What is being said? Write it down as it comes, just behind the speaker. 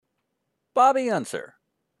Bobby Unser,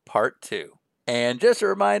 Part 2. And just a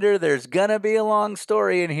reminder, there's gonna be a long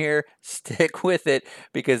story in here. Stick with it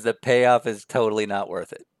because the payoff is totally not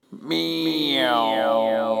worth it. Meow.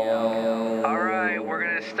 All right, we're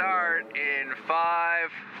gonna start in 5,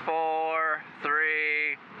 4,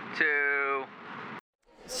 3, 2.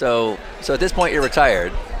 So at this point you're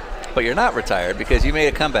retired, but you're not retired because you made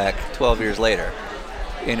a comeback 12 years later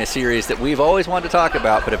in a series that we've always wanted to talk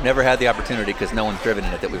about, but have never had the opportunity because no one's driven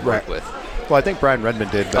in it that we've worked with. Well, I think Brian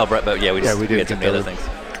Redmond did. But yeah, we did had some other things.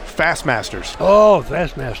 Fastmasters. Oh,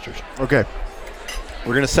 Fastmasters. Okay.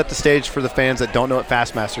 We're going to set the stage for the fans that don't know what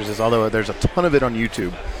Fastmasters is, although there's a ton of it on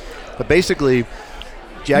YouTube. But basically,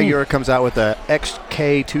 Jaguar comes out with a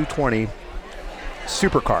XK220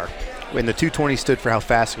 supercar. And the 220 stood for how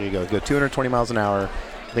fast you go. Go 220 miles an hour.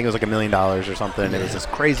 I think it was like $1 million or something. It was this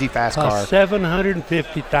crazy fast car.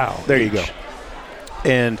 750,000. There you go.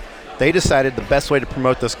 And they decided the best way to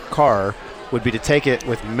promote this car would be to take it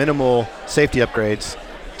with minimal safety upgrades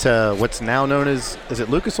to what's now known as, is it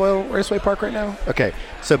Lucas Oil Raceway Park right now? Okay.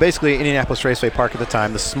 So basically Indianapolis Raceway Park at the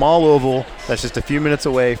time, the small oval that's just a few minutes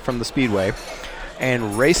away from the Speedway,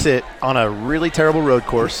 and race it on a really terrible road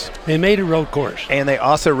course. They made a road course. And they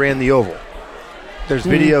also ran the oval. There's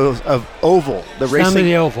videos of oval. The Some racing. of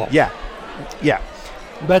the oval. Yeah. Yeah.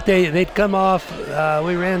 But they'd come off,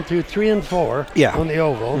 we ran through 3 and 4 on the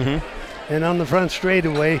oval. Mm-hmm. And on the front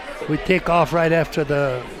straightaway, we'd take off right after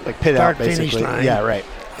the pit out, finish line. Yeah, right.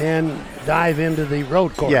 And dive into the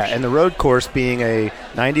road course. Yeah, and the road course being a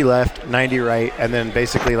 90 left, 90 right, and then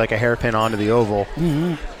basically like a hairpin onto the oval.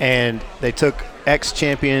 Mm-hmm. And they took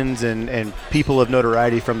ex-champions and people of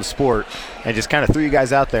notoriety from the sport and just kind of threw you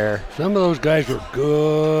guys out there. Some of those guys were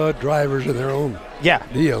good drivers in their own deal.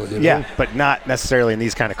 You know? Yeah, but not necessarily in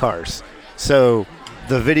these kind of cars. So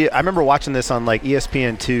the video, I remember watching this on like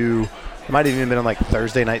ESPN2. It might have even been on like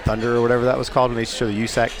Thursday Night Thunder or whatever that was called when they used to show the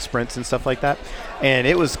USAC sprints and stuff like that. And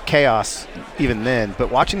it was chaos even then.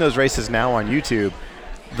 But watching those races now on YouTube,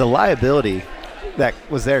 the liability that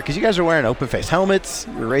was there, because you guys are wearing open face helmets,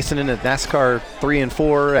 you're racing in a NASCAR 3 and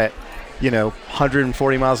 4 at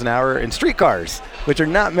 140 miles an hour in street cars, which are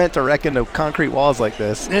not meant to wreck into concrete walls like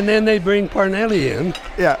this. And then they bring Parnelli in.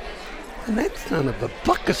 Yeah. And that son of a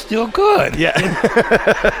buck is still good. Yeah.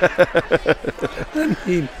 I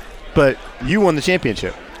mean, but you won the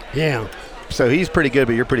championship. Yeah. So he's pretty good,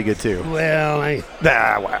 but you're pretty good too. Well,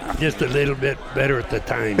 wow. Just a little bit better at the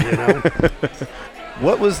time, you know.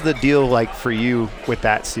 What was the deal like for you with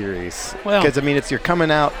that series? Well, because, I mean, you're coming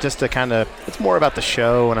out just to kind of – it's more about the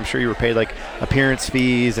show, and I'm sure you were paid, like, appearance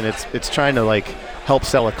fees, and it's trying to, like, help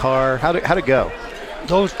sell a car. How'd it go?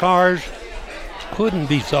 Those cars couldn't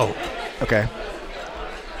be sold. Okay.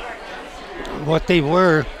 What they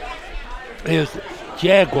were is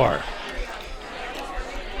Jaguar.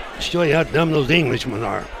 Show you how dumb those Englishmen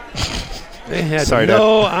are. They had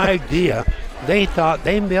no idea. They thought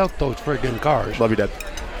they built those friggin' cars. Love you, Dad.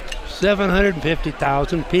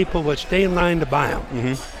 750,000 people would stay in line to buy them.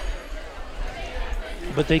 Mm-hmm.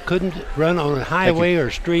 But they couldn't run on a highway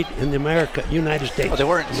or street in the United States. Oh, they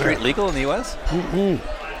weren't street legal in the U.S.? Mm-mm.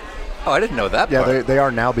 Oh, I didn't know that part. Yeah, they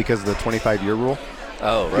are now because of the 25-year rule.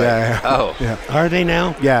 Oh, right. Yeah. Oh. Yeah. Are they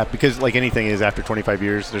now? Yeah, because like anything is after 25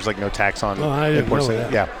 years, there's like no tax on I didn't imports. know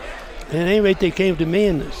that. Yeah. At any rate, they came to me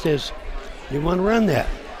and says, you want to run that?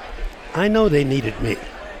 I know they needed me.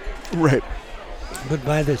 Right. But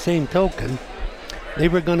by the same token, they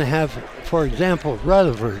were going to have, for example,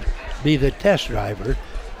 Rutherford be the test driver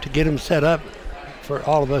to get him set up for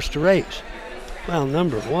all of us to race. Well,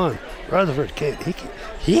 number one, Rutherford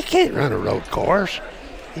he can't run a road course.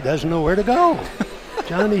 He doesn't know where to go.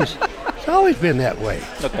 Johnny's it's always been that way.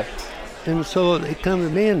 Okay. And so they come to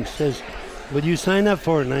me and says, would you sign up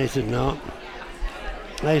for it? And I said, no.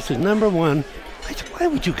 I said, number one, why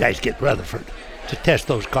would you guys get Rutherford to test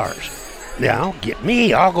those cars? Now, get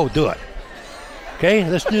me, I'll go do it. Okay,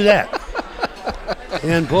 let's do that.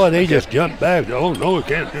 And boy, they just jumped back. Oh, no, we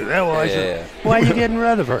can't do that. Well, I said, why are you getting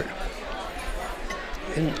Rutherford?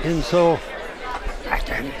 And so,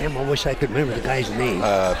 I wish I could remember the guy's name.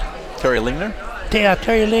 Terry Lingner? Yeah,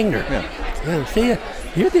 Terry Lingner. Yeah. See,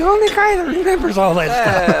 you're the only guy that remembers all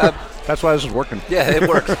that stuff. That's why this is working. Yeah, it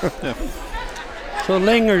works. Yeah. So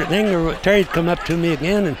Terry'd come up to me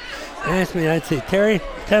again and ask me, I'd say, Terry,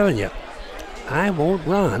 I'm telling you, I won't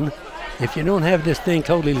run if you don't have this thing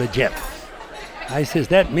totally legit. I says,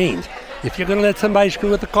 that means if you're going to let somebody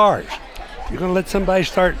screw with the cars, if you're going to let somebody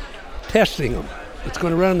start testing them, it's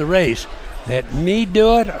going to run the race, let me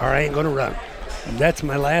do it or I ain't going to run. And that's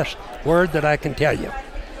my last word that I can tell you.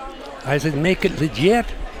 I said, make it legit.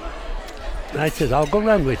 And I said, I'll go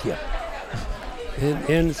run with you.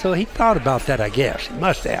 And so he thought about that, I guess. He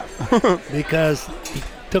must have. Because he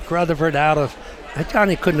took Rutherford out of...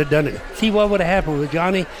 Johnny couldn't have done it. See what would have happened with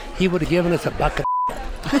Johnny? He would have given us a bucket.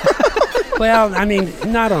 Well, I mean,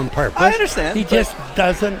 not on purpose. I understand. He just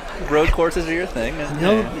doesn't... Road courses are your thing.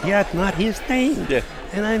 No, yeah, it's not his thing. Yeah.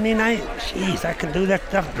 And I mean, I can do that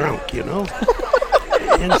stuff drunk, you know?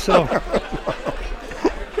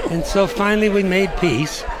 And so finally we made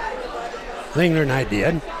peace. Lingner and I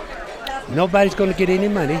did. Nobody's going to get any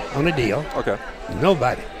money on a deal. Okay.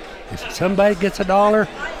 Nobody. If somebody gets $1,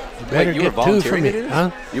 you better Wait, you were get 2 volunteering from to me. do this?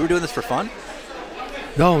 Huh? You were doing this for fun?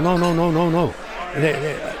 No.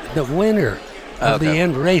 The winner of the Okay.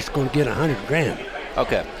 end race going to get $100,000.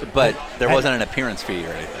 Okay. But there wasn't an appearance fee or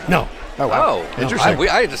anything. No. Oh, wow. Oh, Interesting.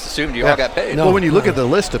 I just assumed you Yeah. all got paid. No. Well, when you look at the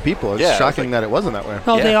list of people, it's Yeah, it was shocking like- that it wasn't that way.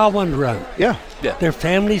 No, Yeah. they all wanted to run. Yeah. Yeah. Their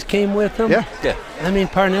families came with them. Yeah. Yeah. I mean,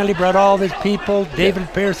 Parnelli brought all his people. David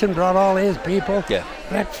Pearson brought all his people. Yeah.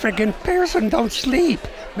 That friggin' Pearson don't sleep.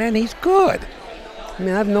 Man, he's good. I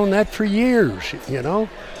mean, I've known that for years, you know.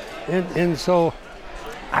 And so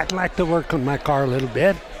I'd like to work on my car a little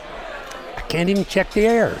bit. I can't even check the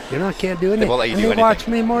air. You know, I can't do anything. won't let you and do they anything. watch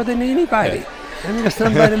me more than anybody. I mean, there's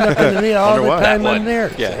somebody looking at me all Wonder the why. time That I'm one.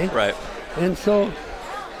 there. Yeah, see? right. And so,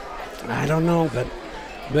 I don't know,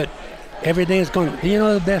 but everything is going. You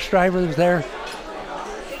know, the best driver was there,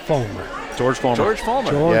 Fulmer. George Fulmer. George Fulmer.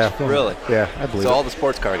 George Yeah. Fulmer. Really? Yeah, I believe So it. all the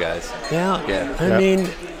sports car guys. Yeah. Yeah. I Yeah. mean,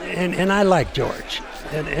 and I like George,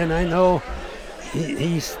 and I know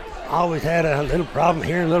he's always had a little problem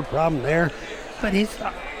here, a little problem there, but he's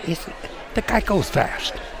the guy goes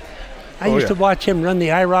fast. I Oh, used yeah. to watch him run the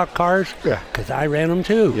IROC cars Yeah. because I ran them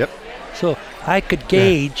too. Yep. So I could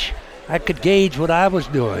gauge what I was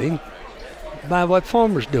doing by what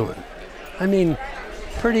Fulmer's doing. I mean,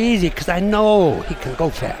 pretty easy because I know he can go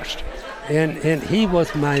fast. And he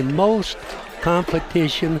was my most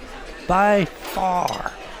competition by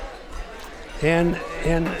far. And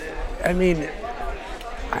I mean,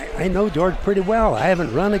 I know George pretty well. I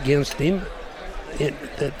haven't run against him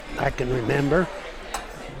that I can remember.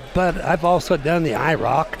 But I've also done the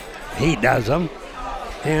IROC. He does them.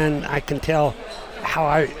 And I can tell how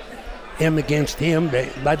I am against him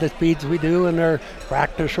by the speeds we do in our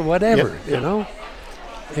practice or whatever, Yep. you know.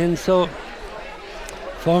 And so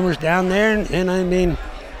Fulmer's down there, and I mean,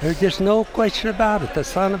 there's just no question about it. The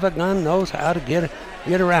son of a gun knows how to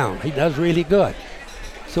get around. He does really good.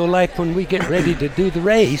 So like when we get ready to do the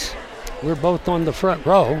race, we're both on the front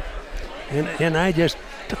row, and I just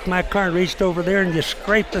took my car and reached over there and just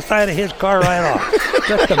scraped the side of his car right off.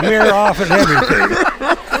 Took the mirror off and everything.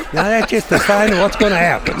 Now that's just a sign of what's going to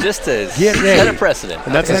happen. Just to Get set ready. a precedent.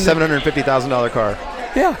 And that's a $750,000 car.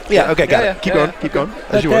 Yeah. Yeah, okay, got Yeah, it. Keep yeah, going, keep going.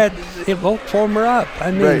 As But you were. it woke Fulmer up.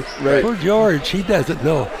 I mean, Right. poor George, he doesn't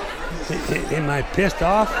know. Am I pissed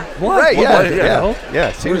off? What? Right, What? yeah, You yeah. know?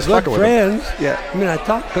 Yeah, so he We're was good fucking with him. friends. Yeah. I mean, I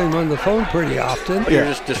talk to him on the phone pretty often. But you're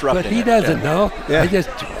just disrupting But he it. doesn't Yeah. know. Yeah. I just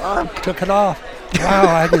took it off.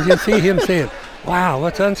 Wow, I can just see him saying, wow,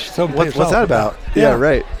 what's so pissed What's off that about? Yeah, Yeah.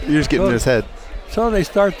 right. You're just getting in his head. So they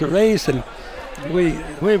start the race, and we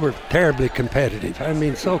were terribly competitive. I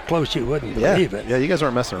mean, so close you wouldn't Yeah, believe it. yeah. You guys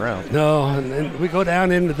weren't messing around. No, and we go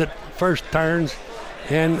down into the first turns,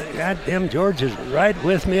 and goddamn George is right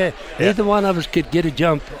with me. Neither one of us could get a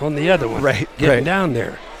jump on the other one. Right, Getting right. down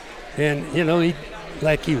there. And, you know, he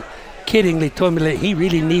kiddingly told me that he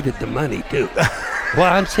really needed the money, too.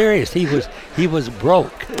 Well, I'm serious. He was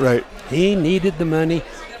broke. Right. He needed the money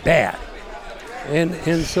bad. And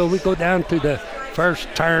so we go down through the first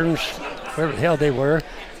turns, wherever the hell they were,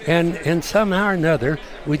 and somehow or another,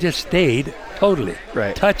 we just stayed totally.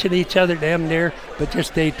 Right. Touching each other damn near, but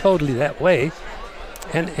just stayed totally that way.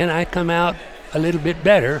 And I come out a little bit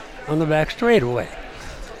better on the back straightaway.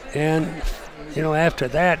 And, you know, after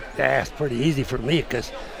that, it's pretty easy for me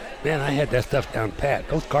because, man, I had that stuff down pat.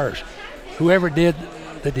 Those cars, whoever did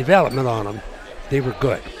the development on them, they were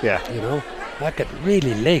good. Yeah. You know, I could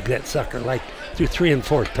really leg that sucker like through 3 and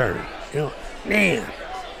 4 turn. You know, man.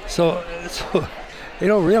 So they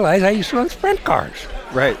don't realize I used to run sprint cars.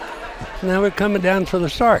 Right. Now we're coming down for the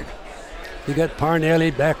start. You got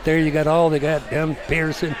Parnelli back there. You got all the goddamn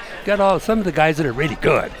Pearson. You got all some of the guys that are really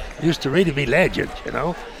good. Used to really be legends, you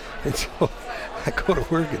know. And so I go to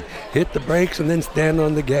work and hit the brakes and then stand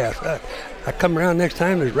on the gas. I come around next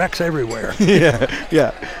time, there's wrecks everywhere. Yeah,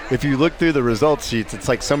 yeah. If you look through the results sheets, it's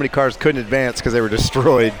like so many cars couldn't advance because they were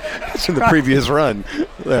destroyed in the previous run.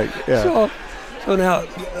 Like, yeah. So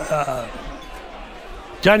now,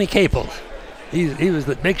 Johnny Caples, he was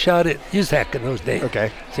the big shot at USAC in those days.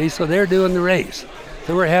 Okay. See, so they're doing the race.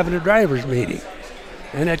 So we're having a driver's meeting.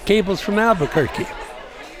 And that Caples from Albuquerque.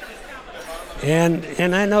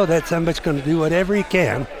 And I know that somebody's going to do whatever he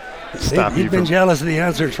can. Stop you He's been from- jealous of the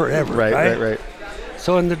answers forever, Right.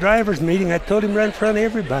 So in the driver's meeting, I told him right in front of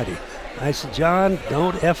everybody. I said, John,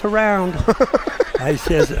 don't F around. I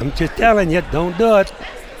says, I'm just telling you, don't do it.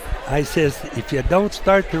 I says, if you don't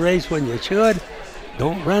start the race when you should,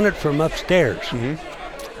 don't run it from upstairs.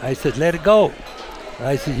 Mm-hmm. I said, let it go.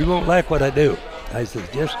 I said, you won't like what I do. I said,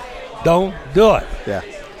 just don't do it. Yeah.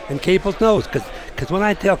 And Caples knows, because when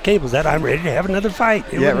I tell Caples that, I'm ready to have another fight.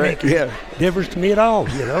 It wouldn't make any difference to me at all,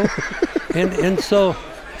 you know. and so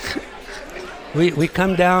we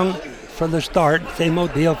come down for the start, same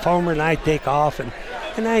old deal. Fulmer and I take off, and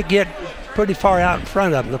I get pretty far out in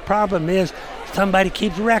front of them. The problem is somebody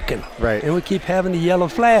keeps wrecking. Right. And we keep having the yellow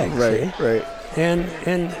flags. Right. See? Right. And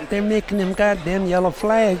they're making them goddamn yellow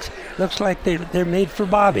flags. Looks like they're made for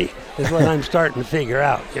Bobby, is what I'm starting to figure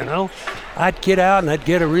out, you know. I'd get out and I'd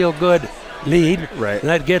get a real good lead. Right. And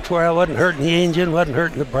I'd get to where I wasn't hurting the engine, wasn't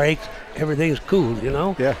hurting the brakes. Everything's cool, you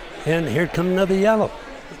know. Yeah. And here come another yellow.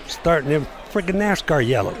 Starting them friggin' NASCAR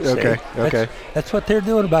yellow. See? Okay. That's what they're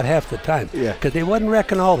doing about half the time. Yeah. Because they wasn't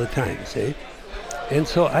wrecking all the time, see. And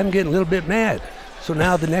so I'm getting a little bit mad. So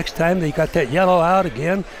now the next time they got that yellow out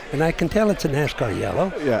again, and I can tell it's a NASCAR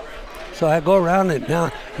yellow. Yeah. So I go around it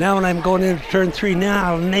now when I'm going into turn 3,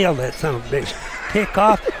 now I'll nail that son of a bitch. Take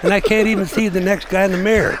off, and I can't even see the next guy in the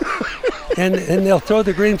mirror. And they'll throw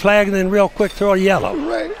the green flag and then real quick throw a yellow.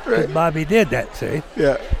 Right. 'Cause Bobby did that, see?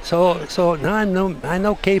 Yeah. So now I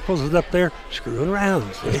know Caples is up there screwing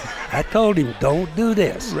around, see? I told him, don't do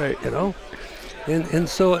this. Right. You know? And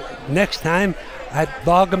so next time I'd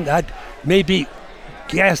bog him, I'd maybe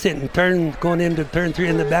gas it and turn, going into turn 3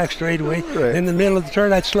 in the back straightaway. Right. In the middle of the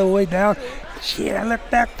turn, I'd slow way down. Shit, I look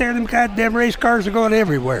back there, them goddamn race cars are going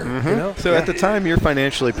everywhere. You know? So at the time, you're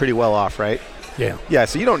financially pretty well off, right? Yeah. Yeah.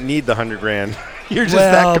 So you don't need the $100,000. You're just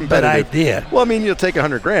Well, that competitive. but I did. Well, I mean, you'll take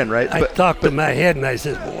 $100,000, right? I talked to my head and I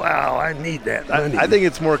said, wow, I need that money. I think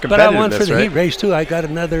it's more But I won for competitiveness, the right? heat race too. I got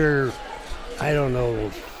another, I don't know,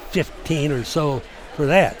 15 or so for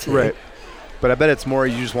that. See? Right. But I bet it's more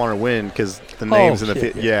you just want to win because the names in the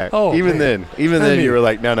shit, pit. yeah. Yeah. Oh, even man. then, I you mean- were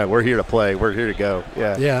like, no, we're here to play. We're here to go.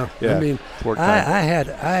 Yeah. Yeah. Yeah. I mean, It's work time.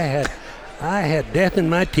 I had death in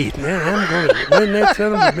my teeth, man. I'm going to win that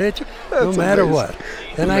son of a bitch no That's matter amazing. what.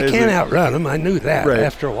 And I Amazing. can't outrun them. I knew that Right.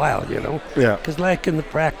 after a while, you know. Yeah. Because like in the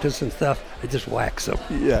practice and stuff, I just wax them.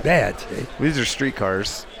 Yeah. Bad, see? These are street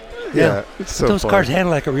cars. Yeah. It's so Those fun. cars handle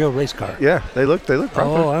like a real race car. Yeah. They look proper.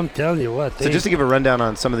 Oh, I'm telling you what. So just to give a rundown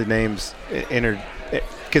on some of the names entered,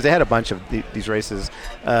 because they had a bunch of these races.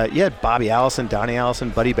 You had Bobby Allison, Donnie Allison,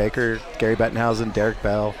 Buddy Baker, Gary Bettenhausen, Derek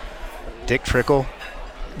Bell, Dick Trickle,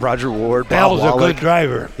 Roger Ward, Bell's Bob a Wallach. good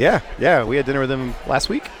driver. Yeah. We had dinner with him last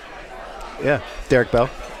week. Yeah. Derek Bell.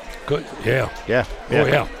 Good. Yeah. Yeah. Oh,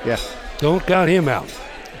 yeah. Yeah. Don't count him out.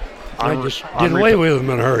 I Henri- just did Henri away Pe- with him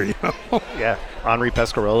in a hurry. Yeah. Henri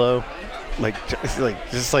Pescarolo.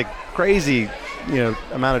 Just crazy,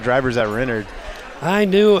 amount of drivers that were entered. I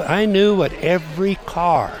knew what every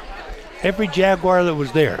car, every Jaguar that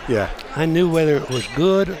was there. Yeah. I knew whether it was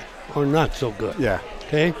good or not so good. Yeah.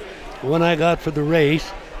 Okay. The one I got for the race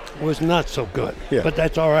was not so good. Yeah. But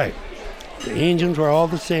that's all right. The engines were all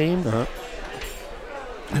the same, Uh-huh.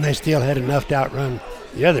 and I still had enough to outrun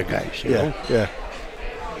the other guys. You know? Yeah.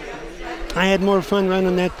 I had more fun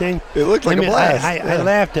running that thing. It looked like a blast. I Yeah.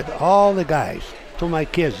 laughed at all the guys. Told my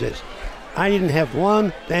kids this. I didn't have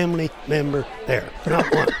one family member there. Not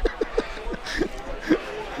one.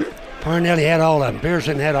 Parnelli had all of them.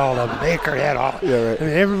 Pearson had all of them. Baker had all. Yeah, right. I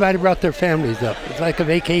mean, everybody brought their families up. It's like a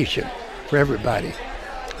vacation for everybody.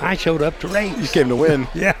 I showed up to race. You came to win.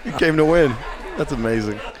 Yeah. You came to win. That's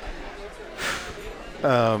amazing.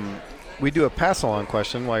 We do a pass-along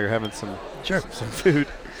question while you're having some food.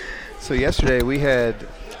 So yesterday we had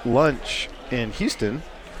lunch in Houston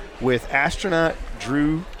with astronaut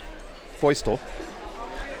Drew Feustel,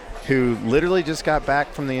 who literally just got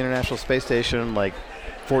back from the International Space Station like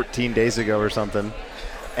 14 days ago or something.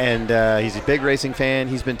 And he's a big racing fan.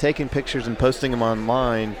 He's been taking pictures and posting them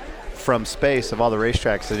online from space of all the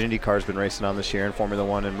racetracks that IndyCar's been racing on this year in Formula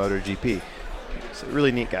One and MotoGP. He's a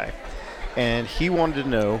really neat guy. And he wanted to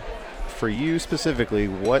know, for you specifically,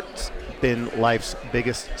 what's been life's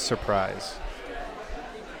biggest surprise?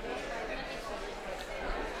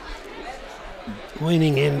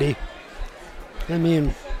 Winning Indy. I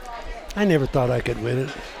mean, I never thought I could win it.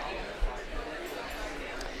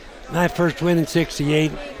 My first win in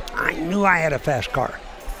 '68, I knew I had a fast car.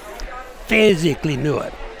 Physically knew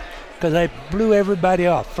it. Because I blew everybody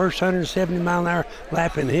off. First 170 mile an hour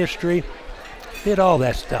lap in history. Did all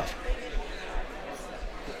that stuff.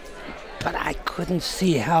 But I couldn't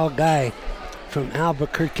see how a guy from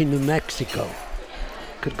Albuquerque, New Mexico,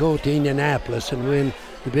 could go to Indianapolis and win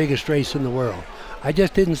the biggest race in the world. I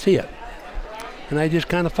just didn't see it. And I just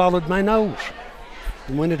kind of followed my nose.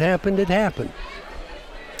 And when it happened, it happened.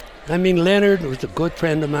 I mean, Leonard was a good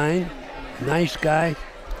friend of mine, nice guy.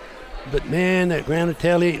 But man, that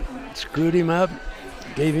Granatelli screwed him up,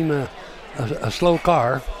 gave him a slow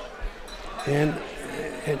car. And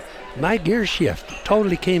my gear shift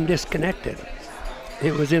totally came disconnected.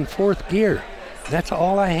 It was in fourth gear. That's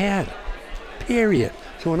all I had, period.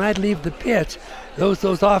 So when I'd leave the pits, those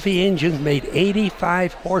Offie engines made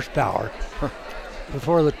 85 horsepower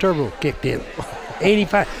before the turbo kicked in.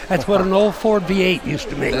 85. That's what an old Ford V8 used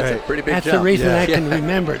to make. That's a pretty big That's jump. the reason Yeah. I can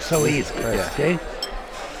remember it so easy. Okay,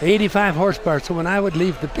 85 horsepower. So when I would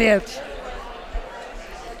leave the pits,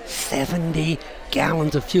 70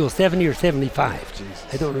 gallons of fuel, 70 or 75.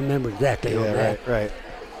 I don't remember exactly on that. Right.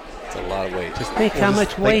 It's a lot of weight. Just Think how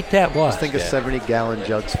much weight that was. Just think of Yeah. 70-gallon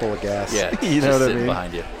jugs full of gas. Yeah, you know just what I sitting mean?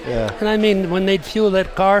 behind you. Yeah. And I mean, when they'd fuel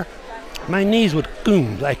that car, my knees would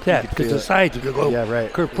boom like that because feel the it. sides would go Yeah,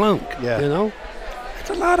 right. kerplunk. Yeah. You know, it's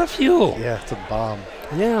a lot of fuel. Yeah, it's a bomb.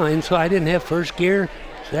 Yeah, and so I didn't have first gear,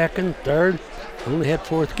 second, third, only had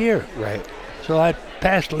fourth gear. Right. So I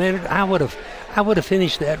passed Leonard. I would have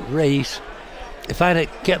finished that race if I'd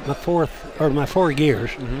have kept my my four gears.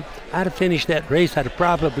 I'd have finished that race. I'd have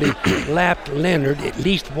probably lapped Leonard at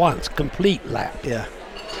least once, complete lap, Yeah.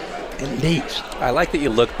 at least. I like that you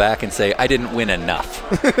look back and say, I didn't win enough.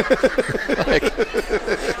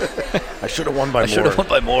 I should have won by I should have won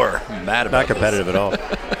by more. I'm mad about Not competitive at all.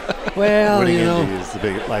 Well, Winning you know, Indy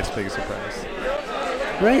is life's biggest surprise.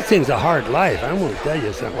 racing's a hard life. I'm going to tell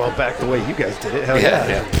you something. Well, back the way you guys did it. Hell Yeah,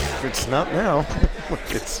 yeah. It's not now.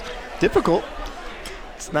 It's difficult.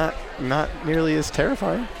 It's not nearly as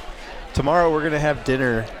terrifying. Tomorrow we're going to have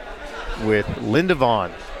dinner with Linda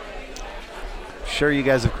Vaughn. Sure, you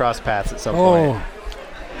guys have crossed paths at some point.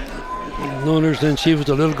 Known her since she was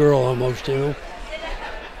a little girl almost, you know.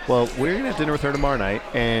 Well, we're going to have dinner with her tomorrow night,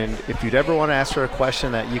 and if you'd ever want to ask her a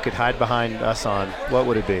question that you could hide behind us on, what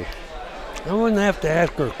would it be? I wouldn't have to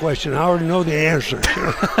ask her a question. I already know the answer.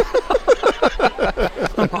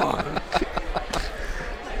 Come on.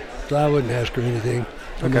 So I wouldn't ask her anything.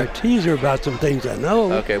 I'm going to tease her about some things I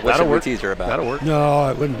know. Okay, what should we tease her about? That'll work. No,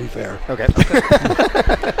 it wouldn't be fair. Okay.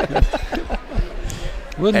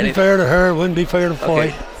 Wouldn't be fair to her. Wouldn't be fair to Okay.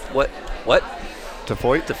 Foyt. What? To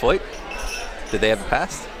Foyt? To Foyt? Did they have a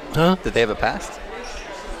past? Huh? Did they have a past?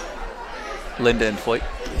 Linda and Foyt?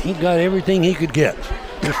 He got everything he could get.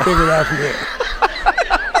 Just figure it out from there.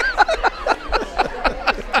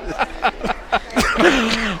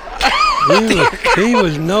 He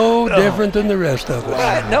was no different than the rest of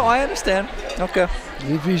us. No, I understand. Okay.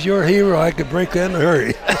 If he's your hero, I could break that in a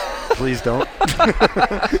hurry. Please don't.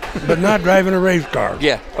 But not driving a race car.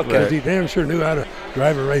 Yeah, Because okay. he damn sure knew how to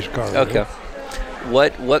drive a race car. you know. Okay.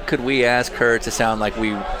 What could we ask her to sound like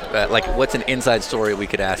we what's an inside story we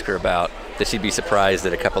could ask her about that she'd be surprised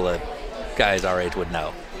that a couple of guys our age would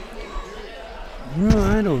know? No,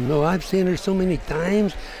 I don't know. I've seen her so many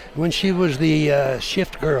times when she was the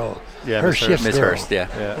shift girl. Yeah, her Miss shift Miss girl. Hurst, yeah.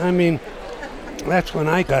 Yeah. I mean, that's when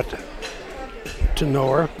I got to know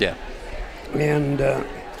her. Yeah. And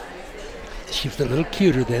she was a little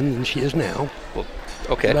cuter then than she is now. Well,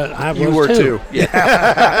 okay. But I You was were too.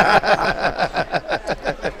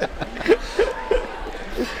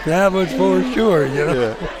 That was for sure, you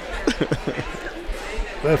know. Yeah.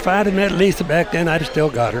 But if I'd have met Lisa back then, I'd have still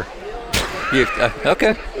got her.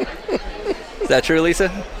 Okay. Is that true,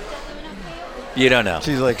 Lisa? You don't know.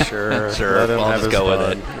 She's like, sure. Sure, Let him I'll have just his go with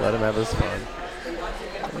fun. it. Let him have his fun.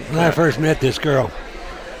 When I first met this girl,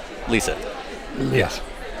 Lisa. yes,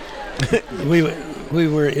 we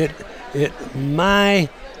were at my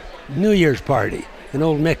New Year's party in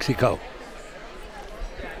Old Mexico,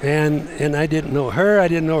 and I didn't know her, I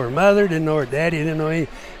didn't know her mother, didn't know her daddy, didn't know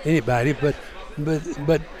anybody, but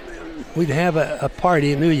we'd have a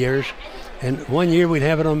party at New Year's, and one year we'd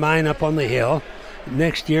have it on mine up on the hill,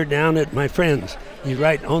 next year down at my friend's, he's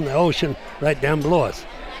right on the ocean, right down below us,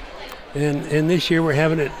 and this year we're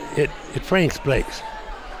having it at Frank's place,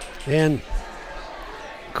 and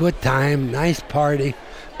good time, nice party.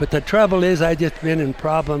 But the trouble is, I just been in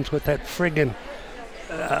problems with that friggin'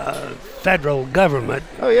 federal government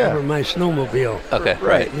over my snowmobile. Okay,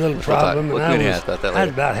 right. Little problem. We'll and talk about that I was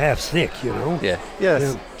later. about half sick, you know. Yeah.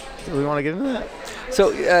 Yes. Do we want to get into that?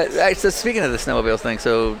 So speaking of the snowmobile thing,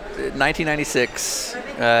 so 1996,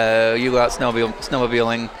 you go out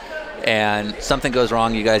snowmobiling, and something goes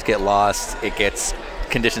wrong. You guys get lost.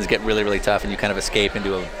 Conditions get really, really tough, and you kind of escape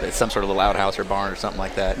into some sort of little outhouse or barn or something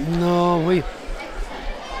like that. No,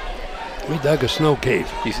 We dug a snow cave.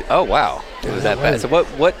 Oh wow, it was that bad. was- So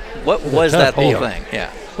what was that tough whole deal. thing? Yeah.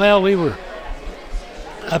 Well, we were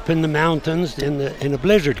up in the mountains and a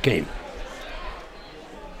blizzard came.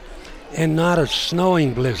 And not a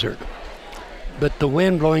snowing blizzard, but the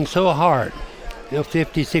wind blowing so hard,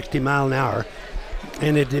 50, 60 mile an hour,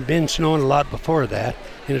 and it had been snowing a lot before that,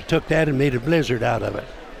 and it took that and made a blizzard out of it.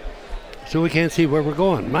 So we can't see where we're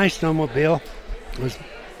going. My snowmobile was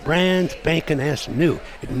brand spanking ass new.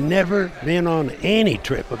 It had never been on any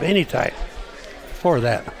trip of any type before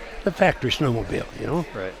that. The factory snowmobile,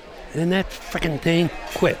 Right. and that frickin' thing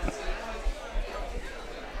quit.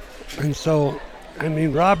 And so,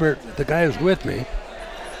 Robert, the guy who's with me,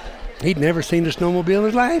 he'd never seen a snowmobile in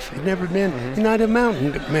his life. He'd never been, he's not a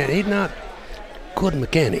mountain man. He's not good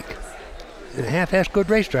mechanic and a half-ass good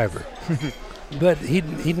race driver. But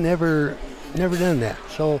he'd never done that.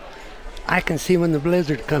 So I can see when the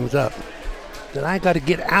blizzard comes up that I got to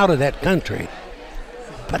get out of that country.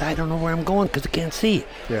 But I don't know where I'm going because I can't see.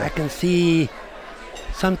 Yeah. I can see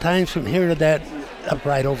sometimes from here to that up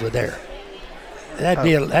right over there.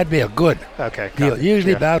 That'd be a good Okay. deal. copy.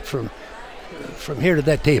 Usually Yeah. about from here to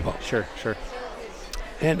that table. Sure.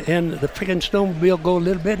 And the freaking snowmobile go a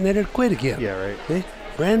little bit and then it quit again. Yeah. Right. See?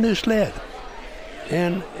 Brand new sled.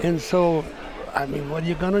 And so, what are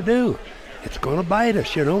you going to do? It's going to bite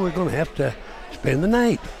us, We're going to have to spend the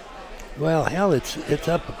night. Well, hell, it's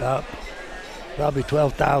up about probably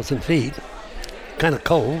 12,000 feet. Kind of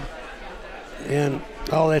cold. And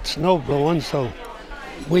all that snow blowing, so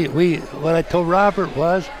what I told Robert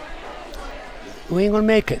was, we ain't going to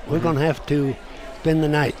make it. We're going to have to spend the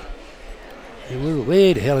night. And we were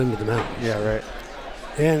way the hell into the mountains. Yeah. Right.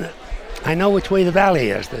 And I know which way the valley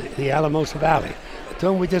is, the Alamosa Valley.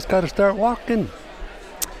 So we just got to start walking.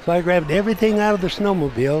 So I grabbed everything out of the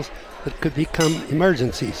snowmobiles that could become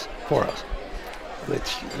emergencies for us,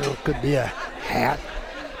 which could be a hat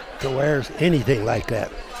to wear, anything like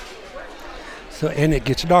that. So, and it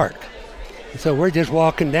gets dark. So we're just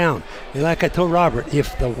walking down. And like I told Robert,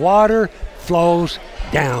 if the water flows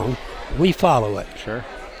down, we follow it. Sure.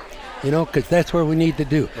 Because that's where we need to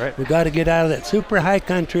do. Right. We got to get out of that super high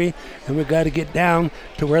country, and we got to get down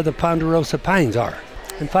to where the Ponderosa Pines are.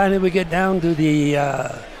 And finally, we get down to the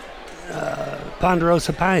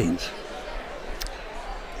Ponderosa Pines.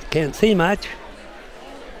 Can't see much,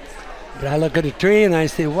 but I look at a tree and I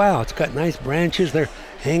say, "Wow, it's got nice branches. They're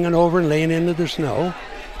hanging over and laying into the snow.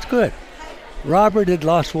 It's good." Robert had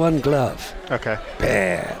lost one glove. Okay.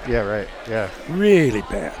 Bad, Yeah. Right. Yeah. really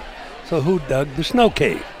bad. So who dug the snow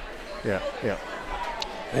cave? Yeah. Yeah.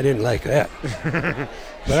 I didn't like that.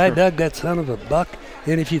 But I dug that son of a buck.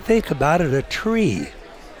 And if you think about it, a tree,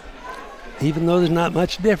 even though there's not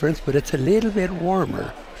much difference, but it's a little bit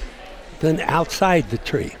warmer than outside the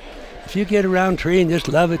tree. If you get around a tree and just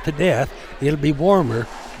love it to death, it'll be warmer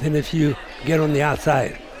than if you get on the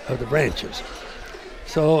outside of the branches.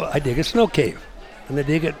 So I dig a snow cave. And I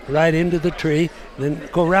dig it right into the tree and then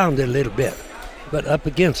go around it a little bit, but up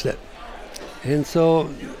against it. And so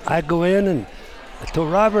I go in and I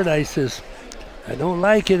told Robert, I says, I don't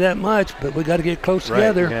like you that much, but we got to get close Right.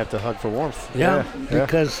 together. You're gonna have to hug for warmth. Yeah, Yeah.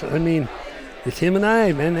 because, it's him and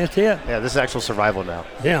I, man, that's it. Yeah. This is actual survival now.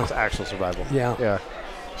 Yeah. It's actual survival. Yeah. Yeah.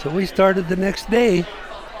 So we started the next day,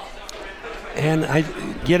 and I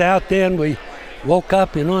get out there, and we woke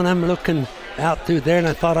up, and I'm looking out through there, and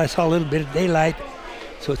I thought I saw a little bit of daylight,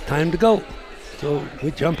 so it's time to go. So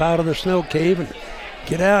we jump out of the snow cave and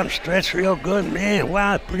get out and stretch real good. Man,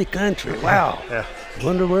 wow, pretty country. Wow. Yeah.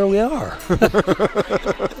 Wonder where we are.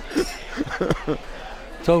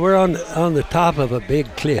 So we're on the top of a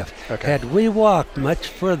big cliff. Okay. Had we walked much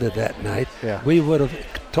further that night, Yeah. we would have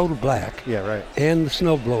total black Yeah. Right. and the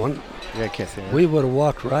snow blowing. Yeah. I can't see that. We would have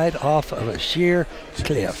walked right off of a sheer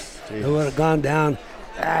cliff. Jeez. It would have gone down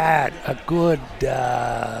a good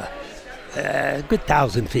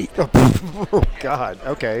 1,000 feet. Oh God.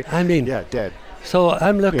 Okay. Yeah. Dead. So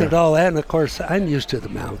I'm looking Yeah. at all that, and of course I'm used to the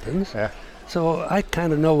mountains. Yeah. So I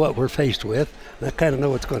kind of know what we're faced with, and I kind of know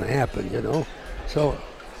what's going to happen, So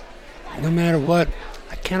no matter what,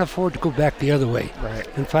 I can't afford to go back the other way Right.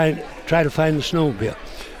 and try to find the snowmobile.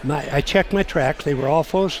 I checked my tracks; they were all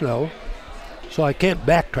full of snow, so I can't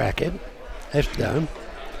backtrack it. That's done.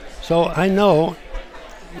 So I know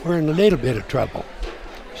we're in a little bit of trouble.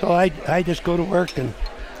 So I just go to work and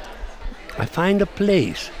I find a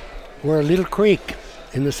place where a little creek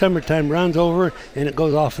in the summertime runs over and it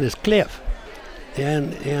goes off this cliff.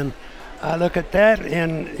 And I look at that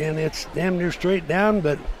and it's damn near straight down,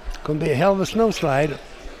 but going to be a hell of a snow slide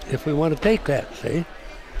if we want to take that, see?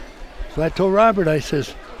 So I told Robert, I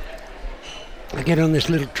says, I get on this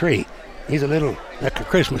little tree. He's a little, like a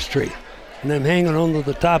Christmas tree. and I'm hanging onto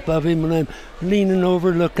the top of him, and I'm leaning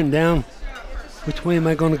over, looking down. Which way am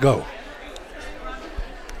I going to go?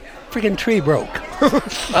 Freaking tree broke.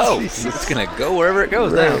 Oh, it's going to go wherever it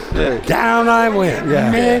goes now. Right. Down I went.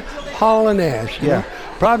 Yeah. Man, hauling ash. you Yeah. know,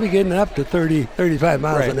 probably getting up to 30, 35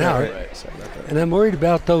 miles an hour. Right. And I'm worried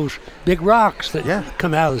about those big rocks that Yeah.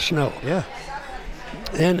 come out of the snow. Yeah.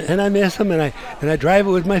 And I miss them, and I drive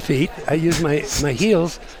it with my feet. I use my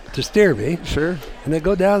heels to steer me. Sure. And I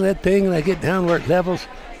go down that thing, and I get down where it levels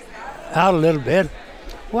out a little bit.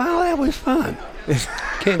 Wow, that was fun.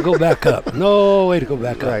 Can't go back up. No way to go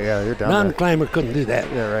back up. Right, yeah, you're down Non-climber couldn't do that.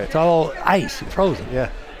 Yeah, right. It's all ice and frozen. Yeah.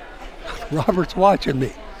 Robert's watching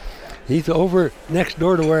me. He's over next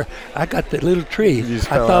door to where I got that little tree. You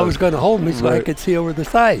just I fell thought out. it was going to hold me so I Right. could see over the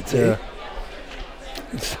side, see? Yeah.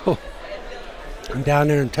 And so I'm down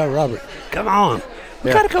there and tell Robert, come on. We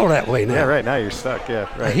Yeah. got to go that way now. Yeah, right. Now you're stuck. Yeah,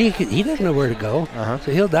 right. He doesn't know where to go, Uh-huh.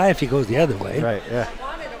 so he'll die if he goes the other way. Right, yeah.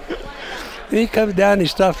 And he comes down and he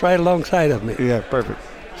stops right alongside of me. Yeah, perfect.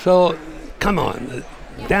 So, come on.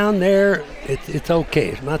 Down there, it's okay.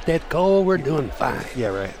 It's not that cold. We're doing fine. Yeah,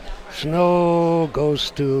 right. Snow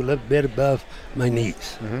goes to a little bit above my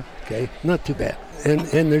knees. Okay, not too bad. And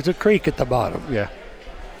there's a creek at the bottom, Yeah.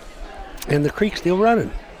 and the creek's still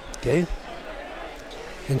running. Okay.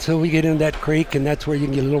 And so we get in that creek, and that's where you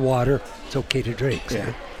can get a little water. It's okay to drink. see?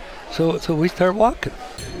 Yeah. So we start walking.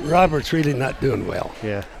 Robert's really not doing well.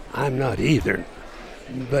 Yeah. I'm not either,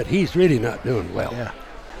 but he's really not doing well. Yeah.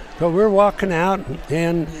 So we're walking out,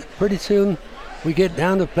 and pretty soon we get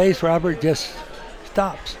down to a place. Robert just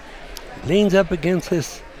stops, leans up against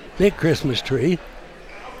this big Christmas tree.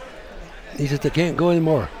 He says, I can't go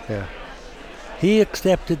anymore. Yeah. He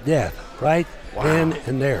accepted death right then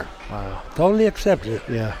and there. Wow. Totally accepted it.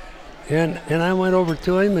 Yeah. And I went over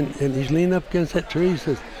to him, and he's leaning up against that tree. He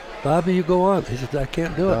says, Bobby, you go on. He says, I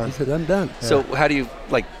can't do it. Done. He said, I'm done. So how do you,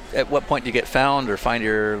 like, at what point do you get found or find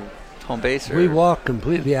your home base? Or? We walked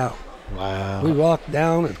completely out. Wow. We walked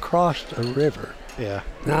down and crossed a river. Yeah.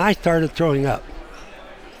 Now, I started throwing up.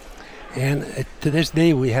 And to this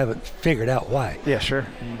day, we haven't figured out why. Yeah, sure.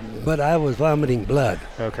 But I was vomiting blood,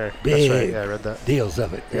 Okay. Big. That's right. Yeah, I read that. deals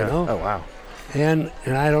of it, Yeah. you know? Oh, wow. And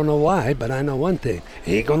I don't know why, but I know one thing.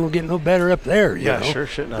 Ain't going to get no better up there, you Yeah, know? sure,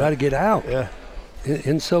 shouldn't Got to get out. Yeah.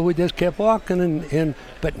 And so we just kept walking,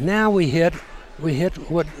 but now we hit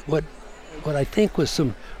what I think was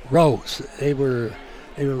some roads. They were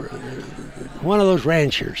one of those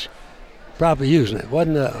ranchers probably using it.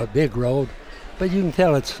 Wasn't a big road, but you can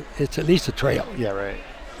tell it's at least a trail. Yeah, right.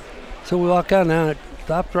 So we walk out now. I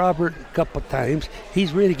stopped Robert a couple of times.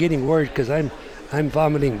 He's really getting worried because I'm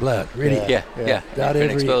vomiting blood. Really. Yeah. About Been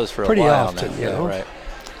every- exposed for a pretty while often, now. you know. Right.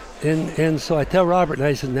 And so I tell Robert, and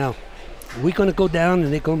I said, now, we're going to go down,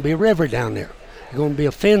 and there's going to be a river down there. There's going to be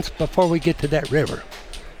a fence before we get to that river.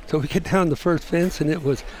 So we get down the first fence, and I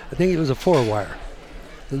think it was a 4-wire.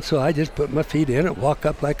 And so I just put my feet in it, walk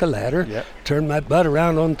up like a ladder, Yep. turn my butt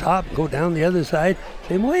around on top, go down the other side,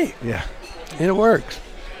 same way. Yeah. And it works.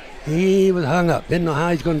 He was hung up, didn't know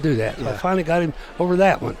how he's going to do that. So I Yeah. finally got him over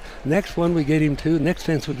that one. Next one we get him to, next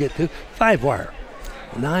fence we get to, 5-wire.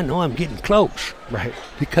 Now I know I'm getting close Right.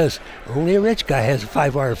 because only a rich guy has a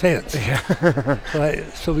 5-wire fence.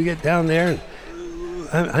 So we get down there,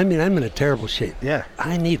 and I'm in a terrible shape. Yeah.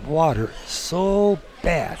 I need water so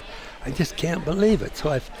bad. I just can't believe it.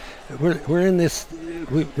 So we're in this.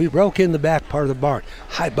 We broke in the back part of the barn,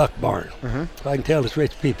 high buck barn. So I can tell it's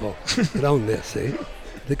rich people that own this. See,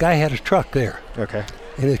 the guy had a truck there, Okay.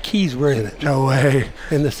 and the keys were in it, No way.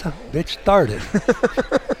 and the son of a bitch started.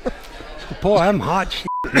 Boy, I'm hot shit.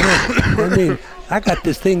 I mean, I got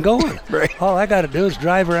this thing going. Right. All I got to do is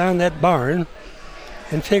drive around that barn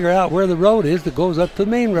and figure out where the road is that goes up to the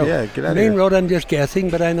main road. Yeah, get out the of main here. road, I'm just guessing,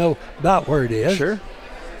 but I know about where it is. Sure.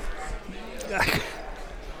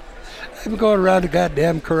 I'm going around the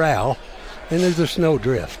goddamn corral, and there's a snow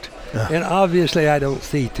drift. And obviously I don't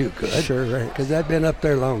see too good. Sure, right. Because I've been up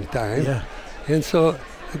there a long time. Yeah. And so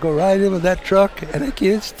I go right in with that truck, and I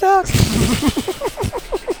get stuck.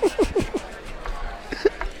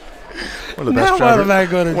 One of the Now best what drivers. am I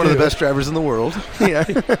going to do? One of the best drivers in the world. Yeah.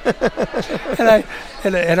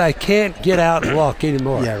 and I can't get out and walk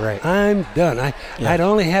anymore. Yeah, right. I'm done. I'd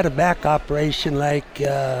only had a back operation like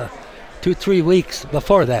 2-3 weeks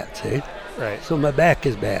before that, see? Right. So my back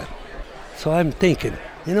is bad. So I'm thinking,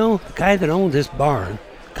 the guy that owns this barn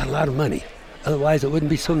got a lot of money. Otherwise, it wouldn't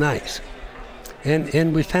be so nice.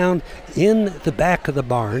 And we found in the back of the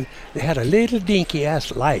barn, they had a little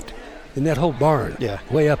dinky-ass light in that whole barn, Yeah.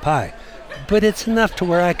 way up high. But it's enough to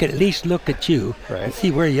where I could at least look at you and Right.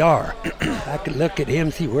 see where you are. I could look at him,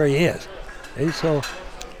 see where he is. And so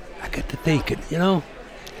I got to thinking,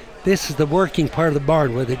 this is the working part of the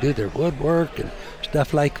barn where they do their woodwork and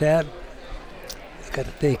stuff like that. I got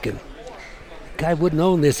to thinking, the guy wouldn't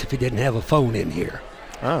own this if he didn't have a phone in here.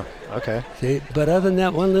 Oh, okay. See, but other than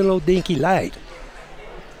that one little dinky light,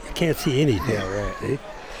 you can't see anything. Yeah, right. See?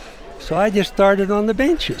 So I just started on the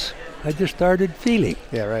benches. I just started feeling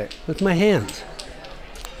Yeah, right. with my hands.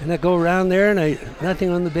 And I go around there and nothing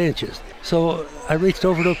on the benches. So I reached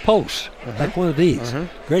over to a post, like one of these.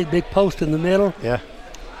 Great big post in the middle. Yeah.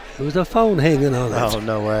 There was a phone hanging on it. Oh,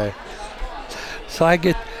 no way. So I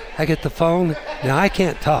get the phone. Now I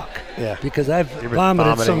can't talk. Yeah. Because I've You've been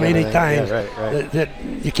vomited so vomiting many everything. times Yeah, right. That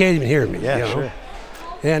you can't even hear me. Yeah, you know? sure.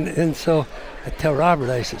 And so I tell Robert,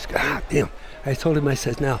 I says, God damn. I told him, I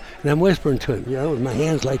says, now, and I'm whispering to him, with my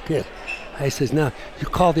hands like this. I says, now, you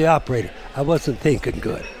call the operator. I wasn't thinking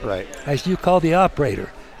good. Right. I said, you call the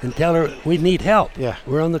operator and tell her we need help. Yeah.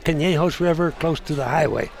 We're on the Canejos River close to the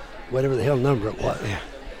highway, whatever the hell number it was. Yeah.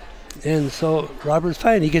 And so Robert's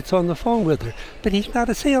fine. He gets on the phone with her. But he's not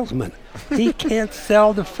a salesman. He can't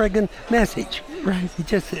sell the friggin' message. Right. He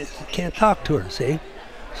just can't talk to her, see?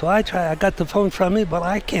 So I got the phone from me, but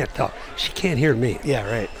I can't talk. She can't hear me. Yeah,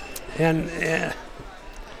 right. And,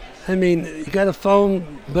 I mean, you got a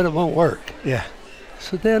phone, but it won't work. Yeah.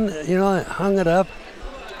 So then, I hung it up.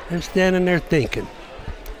 I'm standing there thinking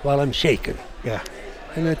while I'm shaking. Yeah.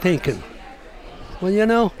 And I'm thinking, well,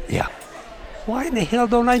 yeah. Why in the hell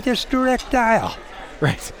don't I just direct dial?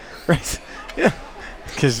 Right. Right. Yeah.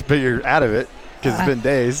 But you're out of it because it's been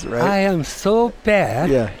days, right? I am so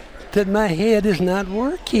bad that my head is not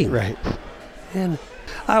working. Right. And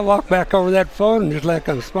I walk back over that phone, and just like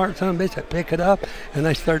I'm a smart son of a bitch, I pick it up, and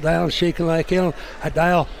I start dialing, shaking like hell. I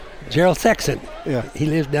dial Gerald Sexton. Yeah. He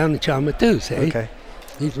lives down in Chalmatu, see? Okay.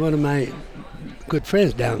 He's one of my good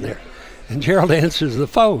friends down there. And Gerald answers the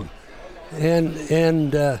phone.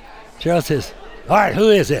 And Gerald says, all right, who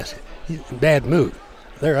is this? He's in bad mood.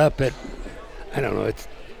 They're up at, I don't know, it's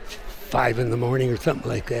 5 in the morning or something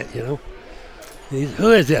like that, He's,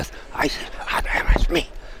 who is this? I said, damn, it's me.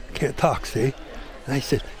 I can't talk, see? And I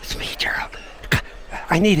said, it's me, Gerald.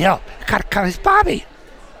 I need help. I got to call his Bobby.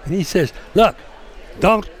 And he says, look,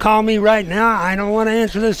 don't call me right now. I don't want to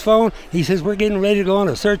answer this phone. He says, we're getting ready to go on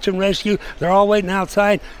a search and rescue. They're all waiting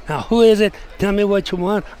outside. Now, who is it? Tell me what you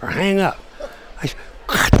want or hang up. I said,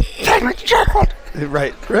 God damn it, Gerald.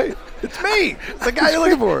 Right. It's me. It's the guy you're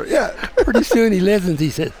looking for. Yeah. Pretty soon he listens. He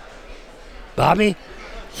says, Bobby?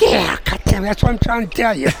 Yeah, God damn it, that's what I'm trying to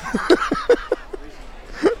tell you.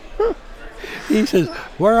 He says,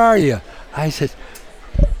 where are you? I said,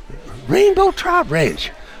 Rainbow Trout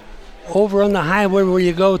Ranch. Over on the highway where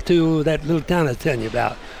you go to that little town I was telling you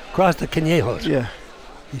about, across the Canejos. Yeah.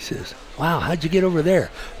 He says, wow, how'd you get over there?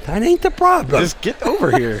 That ain't the problem. Just get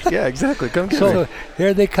over here. Yeah, exactly. Come get So me.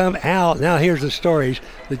 here they come out. Now here's the stories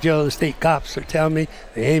the state cops are telling me.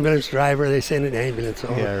 The ambulance driver, they sent an ambulance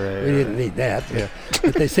over. Yeah, right, We right. didn't need that. Yeah.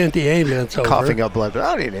 But they sent the ambulance over. Coughing up blood.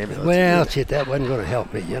 I don't need an ambulance. Well, shit, that wasn't going to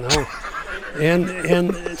help me,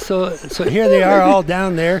 And so here they are all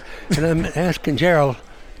down there, and I'm asking Gerald.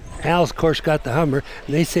 Al's, of course, got the Hummer,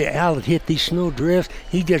 and they say Al had hit these snow drifts.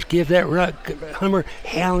 He just give that Hummer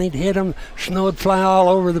hell, and he'd hit him. Snow would fly all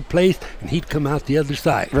over the place, and he'd come out the other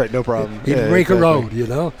side. Right, no problem. He'd Yeah, break exactly. a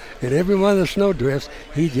road, And every one of the snow drifts,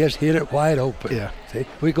 he just hit it wide open. Yeah. See?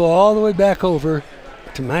 We go all the way back over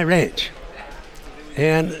to my ranch.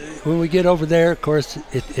 And when we get over there, of course,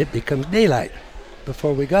 it becomes daylight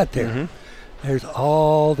before we got there. Mm-hmm. There's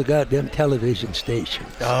all the goddamn television stations.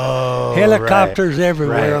 Oh, Helicopters right.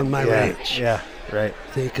 everywhere Right. on my ranch. Yeah, right.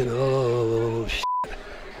 Thinking, oh, shit.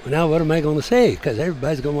 Well, now what am I going to say? Because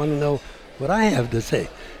everybody's going to want to know what I have to say.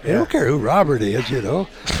 They don't care who Robert is,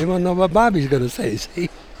 They want to know what Bobby's going to say, see?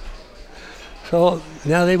 So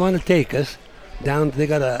now they want to take us down. They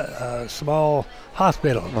got a small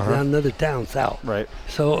hospital down another town south. Right.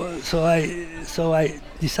 So I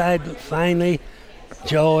decided finally,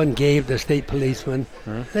 Joe and Gabe, the state policeman,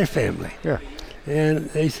 they're family. Yeah. And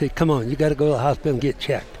they say, come on, you got to go to the hospital and get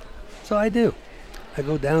checked. So I do. I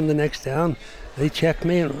go down the next town. They check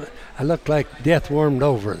me, and I look like death warmed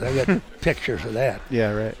over. I got pictures of that.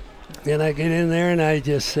 Yeah, right. And I get in there, and I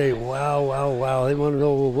just say, wow, wow, wow. They want to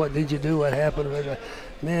know, well, what did you do? What happened?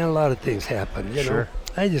 Man, a lot of things happen, Sure.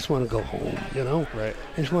 I just want to go home, Right.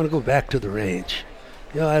 I just want to go back to the range.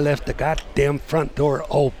 I left the goddamn front door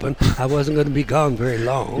open. I wasn't going to be gone very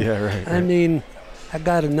long. Yeah, right. I mean, I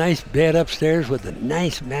got a nice bed upstairs with a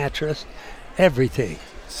nice mattress, everything.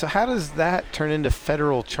 So how does that turn into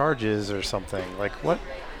federal charges or something? Like what?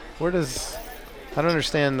 Where does? I don't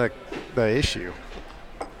understand the issue.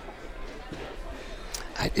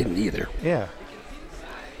 I didn't either. Yeah.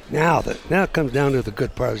 Now it comes down to the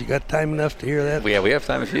good parts. You got time enough to hear that? Yeah, we have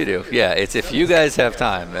time if you do. Yeah, it's if you guys have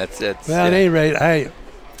time. That's Well, yeah. at any rate,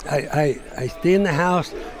 I stay in the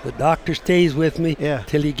house. The doctor stays with me Yeah.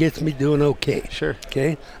 till he gets me doing okay. Sure.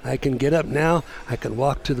 Okay? I can get up now. I can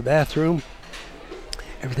walk to the bathroom.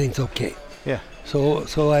 Everything's okay. Yeah.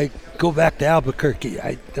 So I go back to Albuquerque.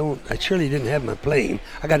 I surely didn't have my plane.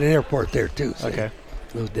 I got an airport there too. See, Okay.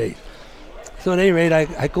 Those days. So at any rate,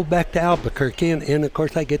 I go back to Albuquerque, and of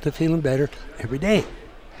course I get to feeling better every day.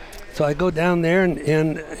 So I go down there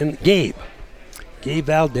and Gabe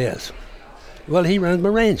Valdez. Well, he runs my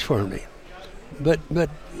range for me, but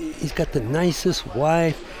he's got the nicest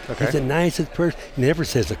wife. Okay. He's the nicest person. He never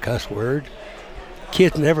says a cuss word.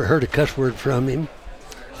 Kids never heard a cuss word from him.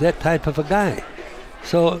 That type of a guy.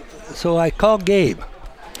 So I call Gabe.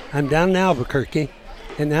 I'm down in Albuquerque,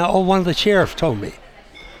 and now one of the sheriffs told me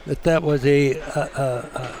that was a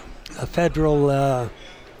federal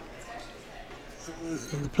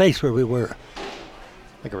place where we were.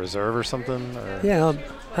 Like a reserve or something? Or? Yeah,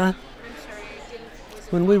 huh?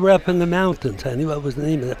 When we were up in the mountains, honey, what was the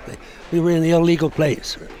name of that place? We were in the illegal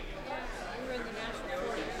place.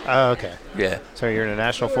 Oh, okay. Yeah. So you're in a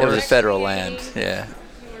national It was forest? federal land. Yeah.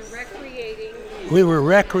 We were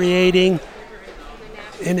recreating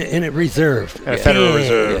in a reserve. A federal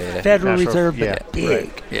reserve. Yeah, yeah. Federal National- reserve, but yeah, big.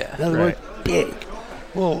 right. Yeah. In other Right. words, big.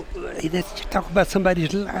 Well, you talk about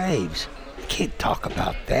somebody's lives. You can't talk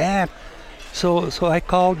about that. So I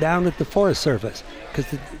called down at the Forest Service because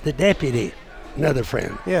the deputy, another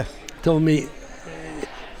friend, Yeah. told me,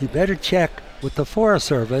 you better check with the Forest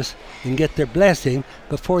Service and get their blessing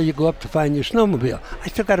before you go up to find your snowmobile. I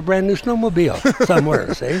still got a brand new snowmobile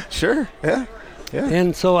somewhere, see? Sure. Yeah. Yeah.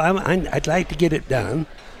 And so I'd like to get it done.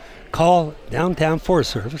 Call downtown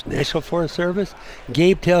Forest Service, National Forest Service.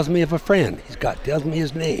 Gabe tells me of a friend. Tells me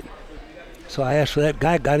his name. So I asked for that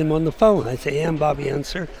guy, got him on the phone. I say, hey, I'm Bobby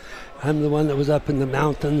Unser. I'm the one that was up in the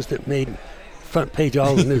mountains that made front page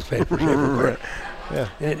all the newspapers everywhere. Yeah.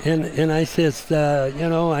 And I says, I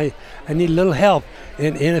need a little help.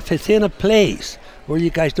 And if it's in a place where you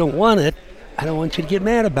guys don't want it, I don't want you to get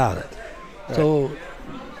mad about it. Right. So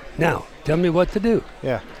now, tell me what to do.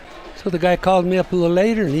 Yeah. So the guy called me up a little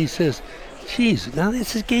later and he says, geez, now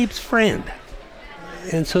this is Gabe's friend.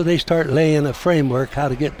 And so they start laying a framework how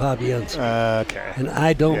to get Bobby Unser. Okay. And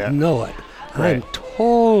I don't know it. Right. I'm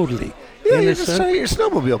totally Yeah, you're just innocent. trying to get your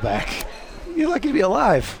snowmobile back. You're lucky to be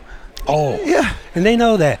alive. Oh, Yeah. and they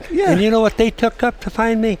know that. Yeah. And you know what they took up to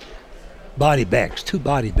find me? Body bags, 2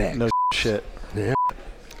 body bags. No shit. Yeah.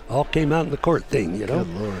 All came out in the court thing, you know.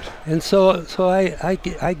 Good Lord. And so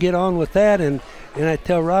I get on with that, and I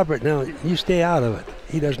tell Robert, now you stay out of it.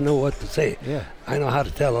 He doesn't know what to say. Yeah. I know how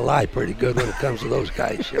to tell a lie pretty good when it comes to those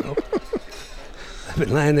guys, you know. I've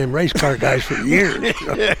been lying to them race car guys for years. You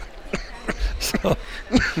know?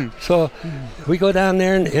 So we go down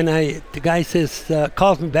there, and the guy says,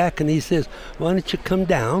 calls me back, and he says, why don't you come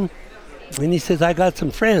down? And he says, I got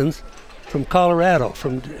some friends from Colorado,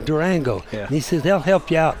 from Durango. Yeah. And he says, they'll help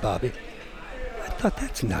you out, Bobby. I thought,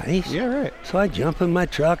 that's nice. Yeah, right. So I jump in my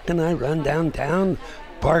truck, and I run downtown,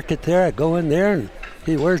 park it there. I go in there, and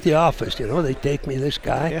hey, where's the office? You know, they take me this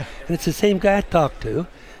guy. Yeah. And it's the same guy I talked to.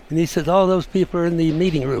 And he says, all those people are in the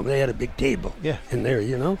meeting room. They had a big table Yeah. in there,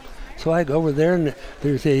 you know. So I go over there, and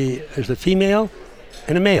there's a female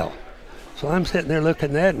and a male. So I'm sitting there looking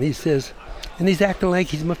at that, and he says, and he's acting like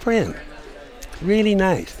he's my friend. Really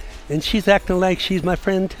nice. And she's acting like she's my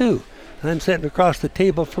friend too. And I'm sitting across the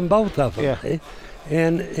table from both of them. Yeah. See?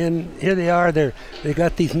 And here they are. They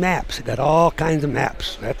got these maps. They got all kinds of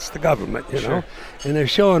maps. That's the government, you know. And they're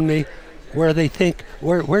showing me where they think,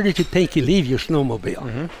 where did you think you leave your snowmobile?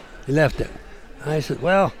 Mm-hmm. You left it. I said,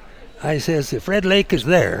 well, if Red Lake is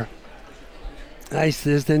there, I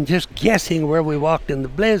says, then just guessing where we walked in the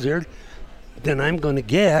blizzard, then I'm going to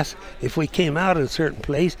guess if we came out at a certain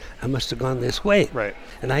place, I must have gone this way. Right.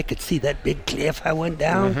 And I could see that big cliff I went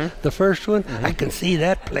down, the first one. I can see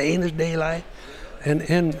that plain as daylight.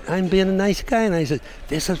 And I'm being a nice guy, and I said,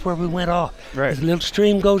 this is where we went off. Right. This little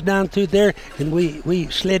stream goes down through there, and we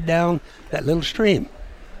slid down that little stream,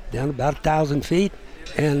 down about 1,000 feet,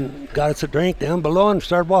 and got us a drink down below and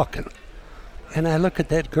started walking. And I look at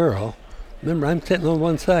that girl. Remember, I'm sitting on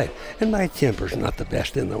one side, and my temper's not the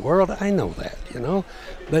best in the world. I know that, you know.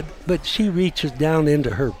 But she reaches down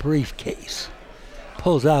into her briefcase,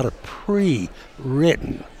 pulls out a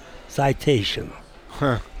pre-written citation,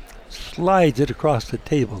 slides it across the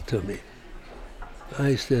table to me.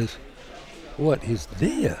 I says, what is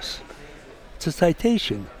this? It's a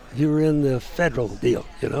citation. You were in the federal deal,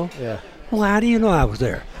 you know. Yeah. Well, how do you know I was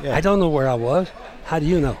there? Yeah. I don't know where I was. How do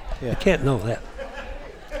you know? Yeah. I can't know that.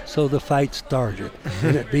 So the fight started,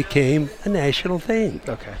 and it became a national thing.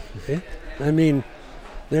 Okay. I mean,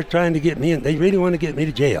 they're trying to get me in. They really want to get me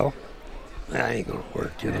to jail. That ain't gonna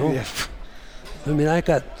work, you know. Yeah. I mean, I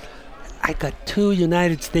got 2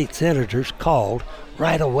 United States senators called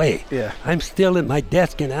right away. Yeah. I'm still at my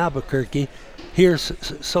desk in Albuquerque, here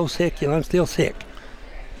so sick, you know, I'm still sick.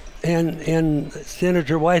 And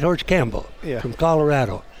Senator Whitehorse Campbell from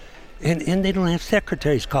Colorado, and they don't have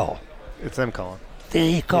secretaries call. It's them calling.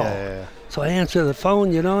 They call. Yeah. So I answer the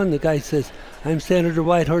phone, you know, and the guy says, "I'm Senator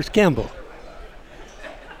Whitehorse Campbell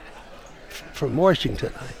from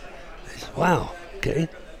Washington." I said, "Wow, okay.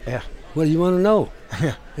 Yeah. What do you want to know?"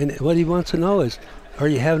 Yeah. And what he wants to know is, are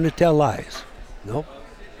you having to tell lies? Nope.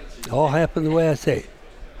 All happened the way I say.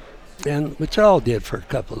 And which I all did for a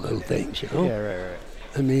couple of little things, you know. Yeah, right.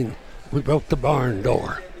 I mean, we broke the barn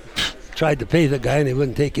door. Tried to pay the guy and he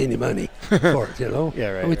wouldn't take any money for it, you know. Yeah,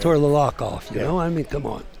 right. And we tore the lock off, you Yeah. know. I mean, come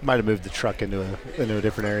on. Might have moved the truck into a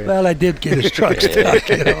different area. Well, I did get his truck stuck,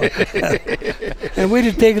 you know. And we'd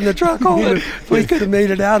have taken the truck home. We could have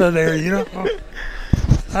made it out of there, you know.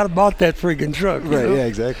 I'd have bought that friggin' truck. Right, you know? yeah,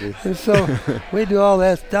 exactly. And so we do all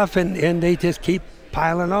that stuff, and they just keep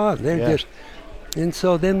piling on. And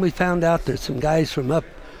so then we found out there's some guys from up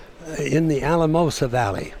in the Alamosa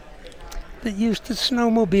Valley that used to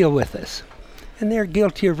snowmobile with us. And they're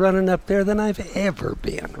guiltier of running up there than I've ever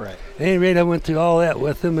been. Right. At any rate, I went through all that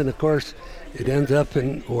with them, and of course, it ends up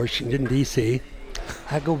in Washington, D.C.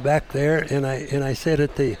 I go back there, and I said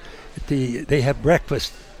they have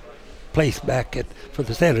breakfast place back for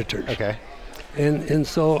the senators. Okay. And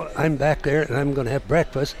so I'm back there, and I'm going to have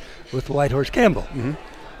breakfast with Whitehorse Campbell. Mm-hmm.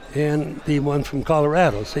 And the one from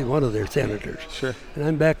Colorado, say one of their senators. Sure. And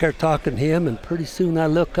I'm back there talking to him, and pretty soon I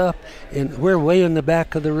look up, and we're way in the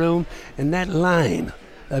back of the room, and that line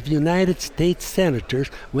of United States senators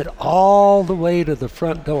went all the way to the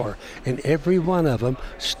front door, and every one of them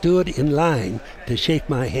stood in line to shake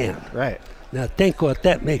my hand. Right. Now think what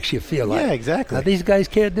that makes you feel like. Yeah, exactly. Now these guys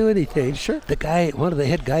can't do anything. Sure. The guy, one of the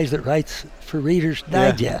head guys that writes for Reader's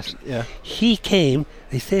Digest, Yeah. he came,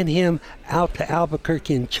 they sent him out to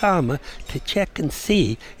Albuquerque and Chama to check and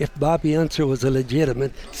see if Bobby Unser was a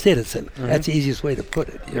legitimate citizen. Mm-hmm. That's the easiest way to put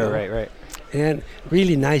it. You know? Right. And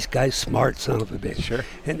really nice guy, smart son of a bitch. Sure.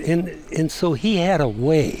 And so he had a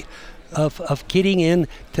way of getting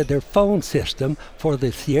into their phone system for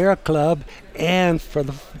the Sierra Club and for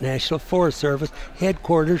the National Forest Service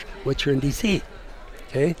headquarters, which are in D.C.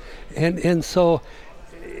 Okay? And so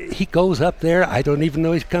he goes up there. I don't even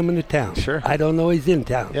know he's coming to town. Sure. I don't know he's in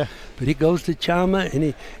town. Yeah. But he goes to Chama,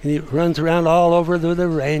 and he runs around all over the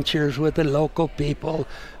ranchers with the local people.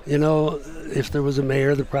 You know, if there was a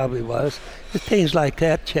mayor, there probably was. Just things like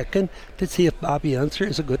that, checking to see if Bobby Unser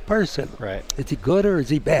is a good person. Right. Is he good or is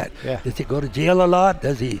he bad? Yeah. Does he go to jail a lot?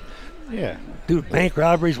 Does he Yeah. do bank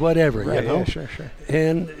robberies, whatever, Right. you know? Yeah, sure.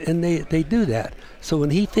 And they do that. So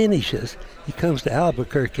when he finishes, he comes to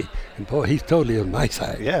Albuquerque, and boy, he's totally on my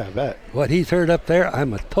side. Yeah, I bet. What he's heard up there,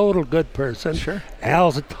 I'm a total good person. Sure.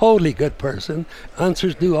 Al's a totally good person.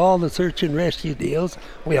 Unsers do all the search and rescue deals.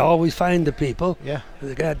 We always find the people. Yeah.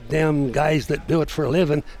 The goddamn guys that do it for a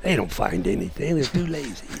living, they don't find anything. They're too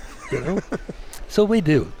lazy, you know? So we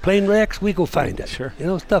do. Plane wrecks, we go find it. Sure. You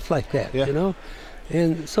know, stuff like that, Yeah. you know?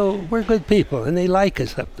 And so we're good people, and they like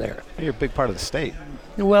us up there. You're a big part of the state.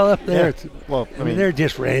 Well, up there, Yeah. it's, Well, I mean, they're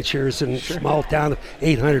just ranchers and Sure. small town of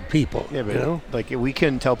 800 people. Yeah, but you know? like we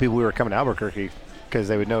couldn't tell people we were coming to Albuquerque because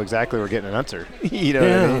they would know exactly we're getting an Unser. You know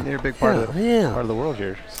what I mean? They're a big part of the world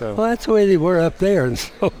here. So Well, that's the way they were up there, and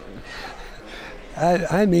so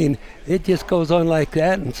I mean, it just goes on like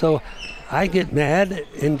that, and so I get mad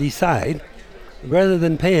and decide, rather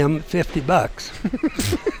than pay him $50,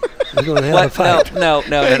 we're going to have a fight. No.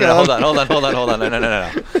 Hold on. No.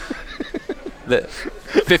 The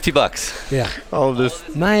 $50. Yeah, all this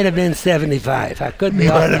might have been 75. I could be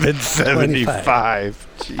off. might have been 25. 75.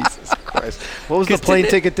 Jesus Christ! What was the plane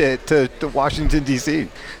ticket to Washington D.C.?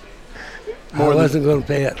 I wasn't going to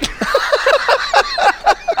pay it.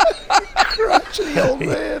 Old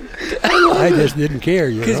man. I just didn't care,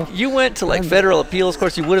 you know. Because you went to like federal appeals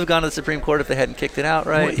course, you would have gone to the Supreme Court if they hadn't kicked it out,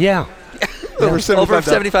 right? Well, yeah, Over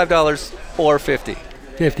 $75 or $50.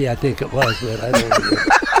 50, I think it was, but I don't know.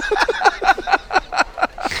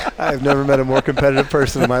 I've never met a more competitive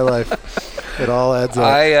person in my life. It all adds up.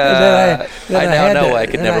 I now know I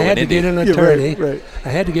could never win I had to get Indy. an Yeah, attorney. right. I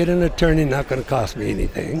had to get an attorney, not going to cost me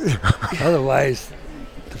anything. Otherwise,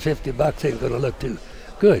 the $50 ain't going to look too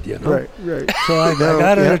good, you know. Right. So I No,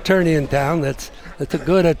 got an yeah. attorney in town that's a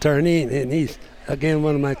good attorney, and he's, again,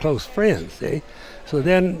 one of my close friends, see. So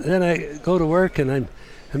then I go to work, and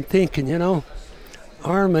I'm thinking, you know,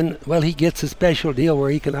 Armin, well, he gets a special deal where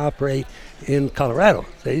he can operate in Colorado,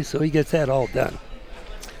 see? So he gets that all done.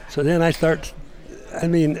 So then I start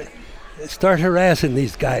harassing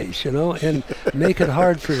these guys, and make it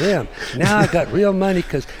hard for them. Now I got real money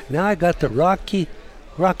because now I got the Rocky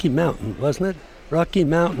Mountain, wasn't it? Rocky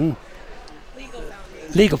Mountain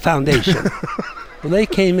Legal Foundation. Well, they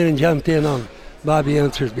came in and jumped in on Bobby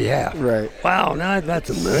Unser's behalf. Right. Wow, now I got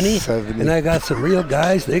some money, 70. and I got some real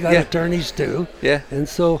guys. They got attorneys too. Yeah. And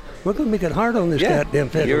so we're going to make it hard on this goddamn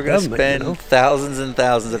federal You're going to government. spend thousands and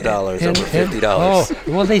thousands of dollars, over $50.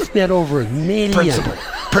 Well, they spent over $1 million.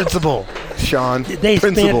 Principal. Sean. They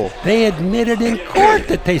admitted in court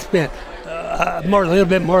that they spent a little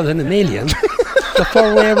bit more than $1 million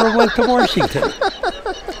before we ever went to Washington.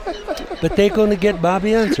 But they're going to get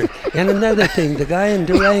Bobby Unser. And another thing, the guy in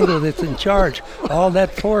Durango that's in charge, all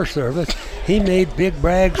that Forest Service, he made big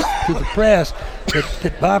brags to the press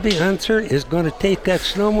that Bobby Unser is going to take that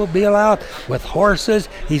snowmobile out with horses.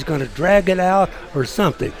 He's going to drag it out or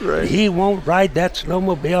something. Right. He won't ride that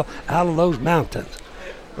snowmobile out of those mountains.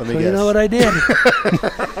 Let me So guess. you know what I did?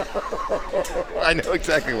 I know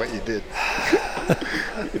exactly what you did.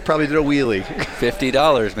 You probably did a wheelie.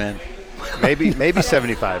 $50, man. Maybe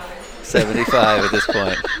 75. 75 at this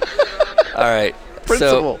point. All right.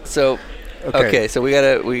 Principal. So okay. So we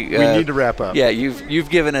need to wrap up. Yeah, you've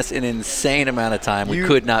given us an insane amount of time. We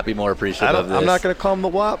could not be more appreciative of this. I'm not going to call him the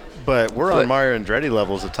WAP, but we're on Mario Andretti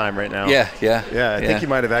levels of time right now. Yeah. I think you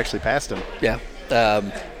might have actually passed him. Yeah.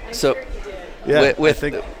 Yeah.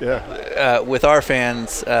 With our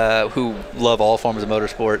fans who love all forms of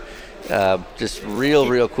motorsport, just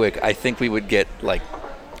real quick, I think we would get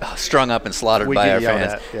strung up and slaughtered by our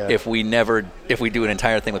fans if we do an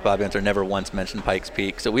entire thing with Bobby Unser, never once mentioned Pikes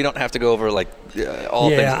Peak. So we don't have to go over all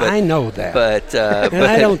things. Yeah, I know that. But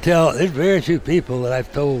I don't tell. There's very few people that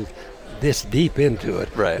I've told this deep into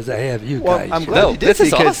it, right? As I have you well, guys. I'm glad you did. This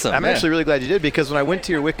is because awesome. I'm actually really glad you did, because when I went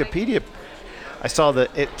to your Wikipedia, I saw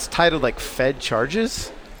that it's titled Fed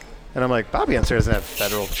charges, and I'm like, Bobby Unser doesn't have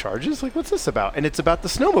federal charges. What's this about? And it's about the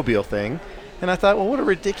snowmobile thing. And I thought, well, what a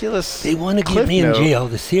ridiculous. They want to get me in jail.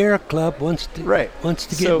 The Sierra Club wants to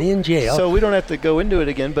get me in jail. So we don't have to go into it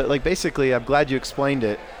again. But basically, I'm glad you explained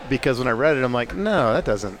it, because when I read it, I'm like, no, that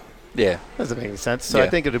doesn't. Yeah. Doesn't make any sense. So I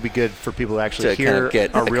think it would be good for people to actually to kind hear of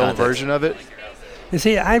get a the real context. version of it. You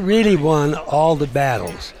see, I really won all the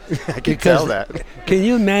battles. I can tell that. Can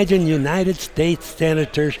you imagine United States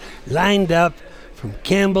senators lined up from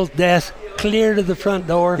Campbell's desk clear to the front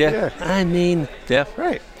door? Yeah. I mean. Yeah.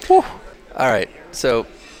 Right. Whew. All right. So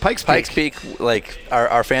Pikes Peak,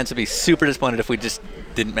 our fans would be super disappointed if we just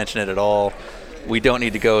didn't mention it at all. We don't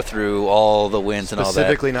need to go through all the wins and all that.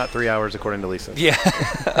 Specifically not 3 hours, according to Lisa. Yeah.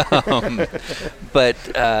 But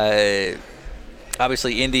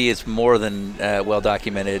obviously Indy is more than well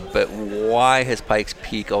documented, but why has Pikes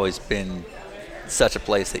Peak always been such a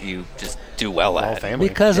place that you just do well All at? family.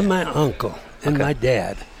 Because of my uncle and my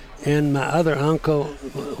dad. And my other uncle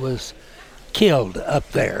was killed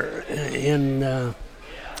up there. And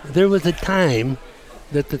there was a time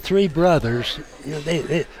that the three brothers,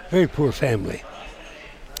 they very poor family.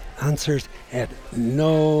 Unsers had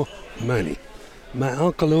no money. My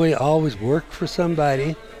Uncle Louis always worked for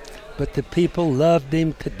somebody, but the people loved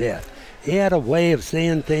him to death. He had a way of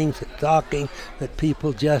saying things and talking that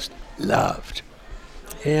people just loved.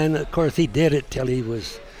 And, of course, he did it till he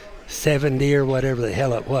was 70 or whatever the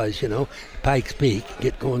hell it was, Pikes Peak,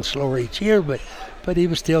 get going slower each year, but he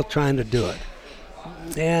was still trying to do it.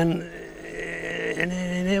 And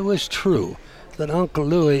it was true that Uncle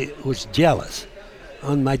Louis was jealous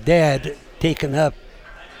on my dad taking up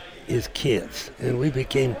his kids, and we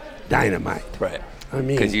became dynamite. Right. I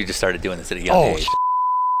mean, Because you just started doing this at a young age.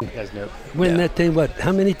 You guys know. Win that thing,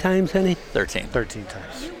 how many times, honey? 13. 13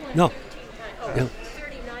 times No.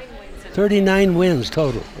 39 wins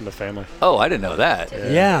total. in the family. Oh, I didn't know that.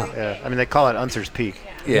 Yeah. I mean, they call it Unser's Peak.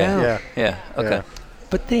 Yeah. Yeah. Okay. Yeah.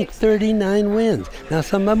 But think 39 wins. Now,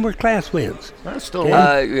 some of them were class wins. That's still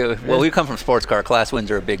Well, we come from sports car. Class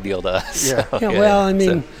wins are a big deal to us. Yeah. So, Yeah, well, I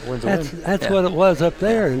mean, win's a win. that's what it was up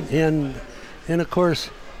there. And of course,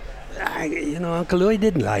 Uncle Louis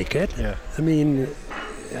didn't like it. Yeah. I mean,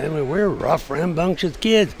 we're rough, rambunctious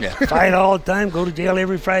kids. Yeah. Fight all the time, go to jail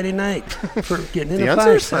every Friday night for getting in the a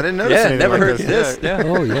Unsers? fight. I didn't notice Yeah, anything never like heard this. this. Yeah.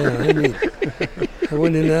 Oh, yeah. I mean, I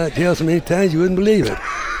went in jail so many times you wouldn't believe it.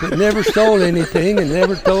 But never stole anything and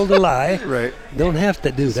never told a lie. Right. Don't have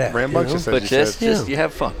to do that. Rambunctious, But as you just said. you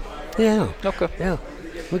have fun. Yeah. Okay. Yeah.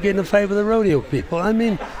 We're getting in a fight with the rodeo people. I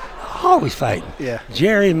mean, always fighting. Yeah.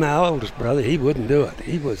 Jerry, my oldest brother, he wouldn't do it.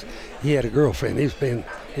 He had a girlfriend. His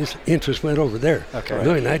interest went over there. Okay.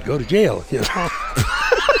 Louis and I'd go to jail,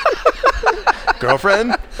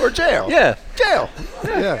 Girlfriend or jail? Yeah. Jail.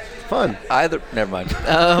 Yeah. Fun. Either. Never mind.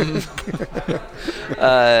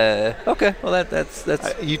 Okay. Well, that's.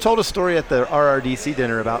 You told a story at the RRDC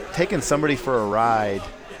dinner about taking somebody for a ride.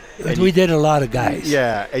 We did a lot of guys.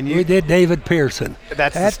 Yeah, and We did David Pearson.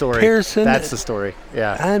 That's the story. Pearson, That's the story.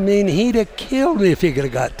 Yeah. I mean, he'd have killed me if he could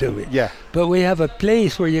have got to me. Yeah. But we have a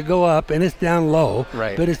place where you go up, and it's down low.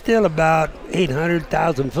 Right. But it's still about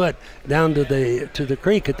 800,000 foot down to the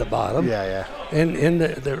creek at the bottom. Yeah. And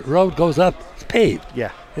the road goes up, it's paved.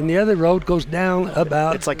 Yeah. And the other road goes down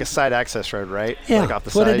about. It's like a side access road, right? Yeah, like off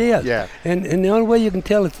the that's what side. it is. Yeah. And the only way you can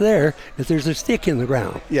tell it's there is there's a stick in the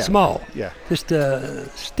ground. Yeah. Small. Yeah. Just a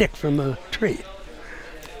stick from a tree.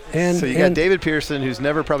 And So you got David Pearson, who's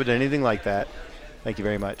never probably done anything like that. Thank you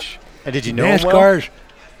very much. And did you know him well? NASCAR's,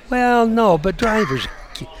 well, no, but drivers.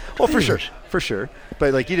 Well, for sure.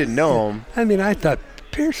 But like you didn't know him. I mean, I thought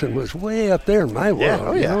Pearson was way up there in my world. Yeah,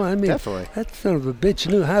 oh, you yeah, know? I mean, definitely. that son of a bitch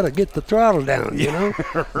knew how to get the throttle down, you know?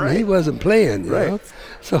 right. He wasn't playing, you Right. know?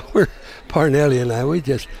 So Parnelli and I, we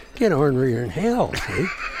just get ornery in hell, see?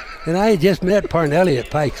 And I had just met Parnelli at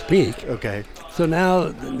Pikes Peak. Okay. So now,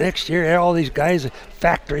 next year, all these guys,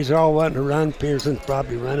 factories are all wanting to run. Pearson's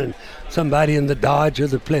probably running somebody in the Dodge or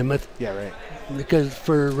the Plymouth. Yeah, right. Because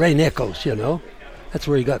for Ray Nichols, you know, that's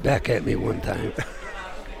where he got back at me one time.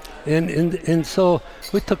 and so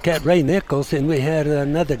we took that Ray Nichols, and we had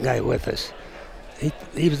another guy with us.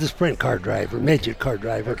 He was a sprint car driver, midget car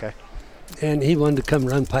driver. Okay. And he wanted to come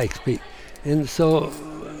run Pikes Peak. And so,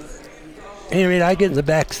 anyway, I get in the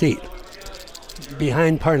back seat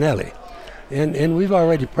behind Parnelli. And we've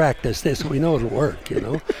already practiced this. We know it'll work, you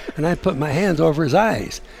know. And I put my hands over his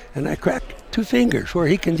eyes, and I cracked 2 fingers where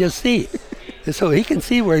he can just see. And so he can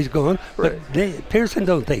see where he's going, but Pearson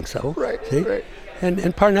don't think so. Right, see? right. And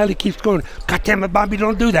Parnelli keeps going, God damn it, Bobby,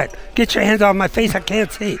 don't do that. Get your hands off my face, I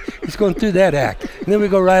can't see. He's going through that act. And then we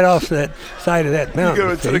go right off that side of that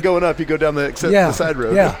mountain. Instead of going up, you go down the side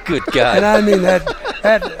road. Yeah. Good God. And I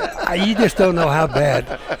mean, you just don't know how bad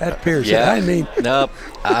that Pearson. Yeah. I mean, Nope.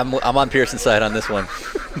 I'm on Pearson's side on this one.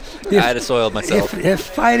 I'd have soiled myself. if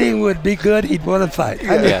fighting would be good, he'd want to fight.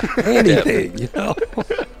 I mean, anything, you know.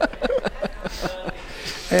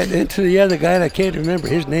 and to the other guy, and I can't remember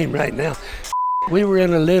his name right now. We were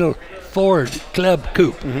in a little Ford Club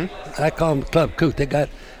Coupe. Mm-hmm. I call them Club Coupe. They got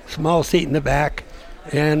small seat in the back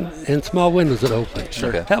and small windows that open. Sure.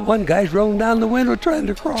 Okay. That one guy's rolling down the window trying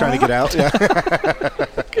to crawl. Trying to get out. Yeah.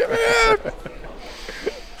 Get me out.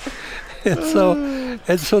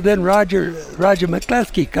 And so then Roger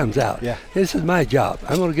McCluskey comes out. Yeah. This is my job.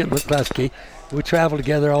 I'm going to get McCluskey. We travel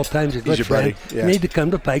together all times. He's your friend. buddy. Yeah. Need to come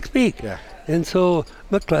to Pikes Peak. Yeah. And so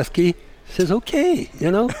McCluskey says, okay, you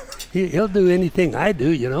know. He'll do anything I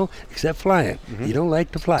do, you know, except flying. Mm-hmm. He don't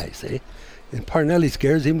like to fly, see? And Parnelli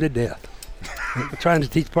scares him to death. I'm trying to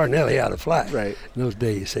teach Parnelli how to fly Right. in those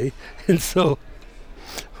days, see? And so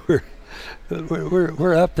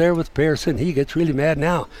we're up there with Pearson. He gets really mad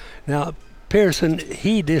now. Now, Pearson,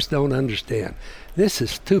 he just don't understand. This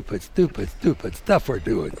is stupid stuff we're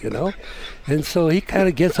doing, you know? And so he kind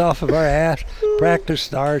of gets off of our ass, practice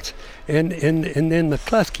starts, and then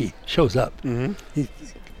McCluskey shows up. Mm-hmm. He's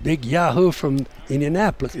big Yahoo from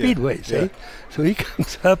Indianapolis Speedway, see? Yeah. So he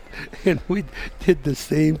comes up, and we did the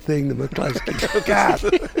same thing to McCluskey. God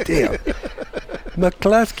damn.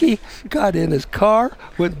 McCluskey got in his car,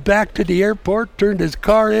 went back to the airport, turned his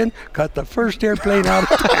car in, got the first airplane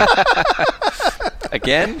out of town.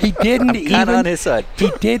 Again? He didn't I'm kinda on his side. He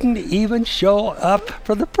didn't even show up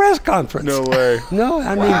for the press conference. No way. No,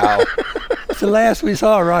 I mean, it's the last we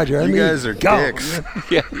saw Roger. You guys are dicks.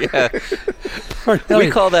 Yeah. Parnelli, We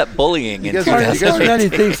call that bullying. You guys are- Parnelli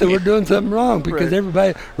thinks that we're doing something wrong because Right.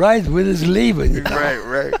 everybody rides with us leaving. You know?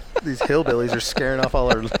 Right. These hillbillies are scaring off all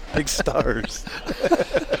our big stars.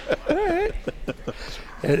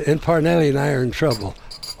 And Parnelli and I are in trouble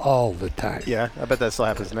all the time. Yeah, I bet that still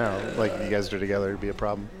happens now. Like you guys are together, it'd be a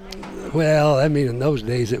problem. Well, I mean, in those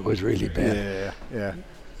days it was really bad. Yeah.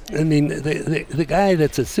 I mean, the guy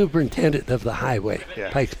that's a superintendent of the highway,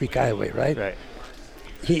 Pikes Peak Highway, right? Right.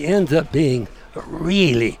 He ends up being a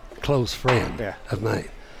really close friend of mine.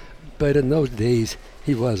 But in those days,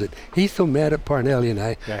 he wasn't. He's so mad at Parnelli and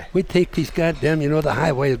I. Yeah. We'd take these goddamn, the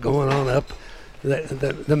highway is going on up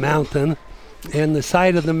the mountain, and the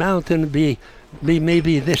side of the mountain would be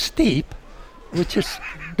maybe this steep, which is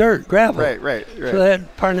dirt, gravel. Right. So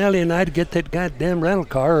that Parnelli and I'd get that goddamn rental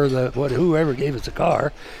car or whoever gave us the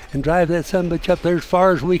car and drive that sumbitch up there as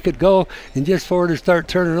far as we could go, and just for it to start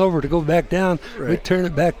turning over to go back down, we'd turn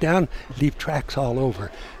it back down, leave tracks all over.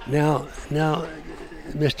 Now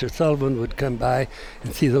Mr. Sullivan would come by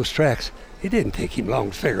and see those tracks. It didn't take him long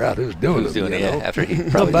to figure out who's doing Who's it. doing you it? Yeah, know? after he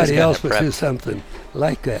probably Nobody just got else that would prep. do something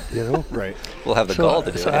like that, you know. Right. We'll have the gall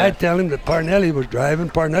to do So it. I'd tell him that Parnelli was driving.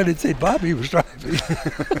 Parnelli'd say Bobby was driving.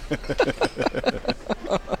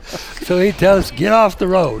 So he'd tell us, get off the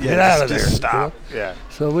road, get out of there. Just you know? stop. Yeah.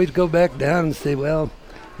 So we'd go back down and say, well,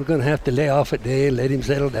 we're going to have to lay off a day, let him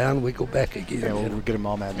settle down, we go back again. Yeah, you we'll know. get him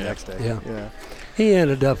all mad the next day. Yeah. He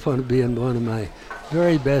ended up being one of my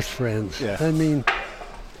very best friends. Yeah. I mean,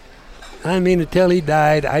 until he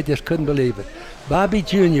died, I just couldn't believe it. Bobby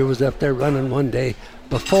Jr. was up there running one day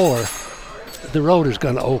before the road is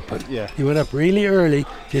going to open. Yeah. He went up really early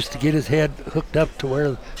just to get his head hooked up to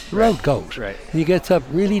where the road goes. Right. And he gets up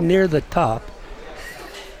really near the top.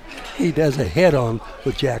 He does a head-on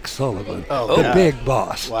with Jack Sullivan, the God. big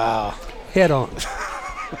boss. Wow. Head-on.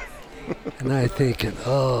 And I thinking,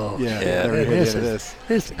 oh, Yeah. Never even this did is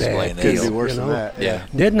this. Explain bad this. Could deal, be worse you than know? that. Yeah.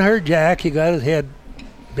 Didn't hurt Jack. He got his head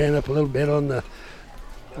bent up a little bit on the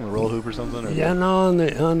On a roll hoop or something? Or on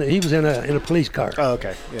the he was in a police car. Oh,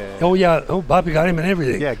 okay. Yeah. Oh yeah. Oh, Bobby got him and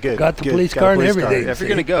everything. Yeah, good. Got the good. police Got car a and police car. everything. Yeah, if you're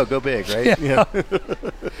see? going to go big, right? Yeah.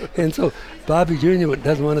 And so Bobby Jr.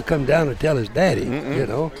 doesn't want to come down and tell his daddy, you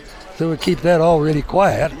know. So we keep that all really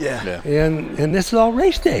quiet. Yeah. And this is all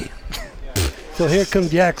race day. So here comes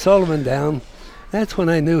Jack Sullivan down. That's when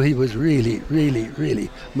I knew he was really, really, really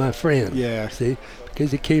my friend. Yeah. See,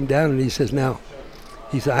 because he came down and he says, I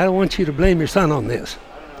don't want you to blame your son on this.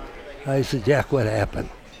 I said, Jack, what happened?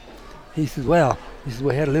 He says,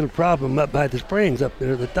 we had a little problem up by the springs up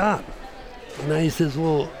there at the top. And he says,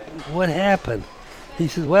 well, what happened? He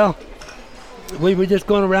says, well, we were just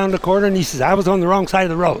going around the corner, and he says, I was on the wrong side of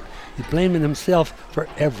the road. He's blaming himself for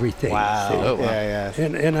everything. Wow. see? Oh, wow. Yeah.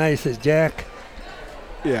 And I says, Jack,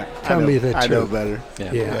 Yeah. Tell me the I know truth. better.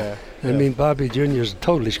 yeah. I mean, Bobby Jr.'s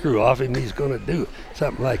totally screw off him. He's going to do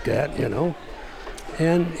something like that, you know.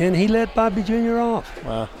 And he let Bobby Jr. off.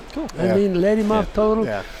 Wow. Cool. I mean, let him off total.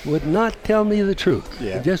 Yeah. Would not tell me the truth.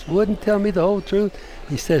 Yeah. He just wouldn't tell me the whole truth.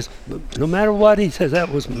 He says, no matter what, he says, that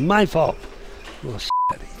was my fault. Well,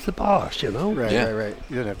 he's the boss, you know. Right, Yeah. right.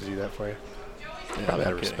 You didn't have to do that for you. Probably out of no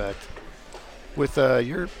kidding. respect. With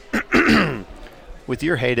your with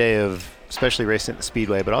your heyday of especially racing at the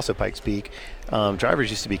Speedway, but also Pikes Peak, drivers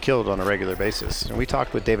used to be killed on a regular basis. And we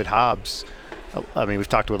talked with David Hobbs. I mean, we've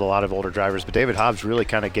talked with a lot of older drivers, but David Hobbs really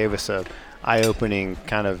kind of gave us a eye-opening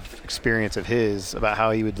kind of experience of his about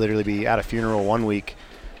how he would literally be at a funeral one week,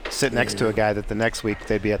 sit next to a guy that the next week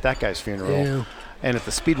they'd be at that guy's funeral. Yeah. And at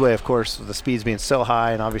the Speedway, of course, with the speeds being so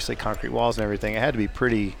high and obviously concrete walls and everything, it had to be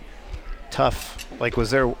pretty tough. Like, is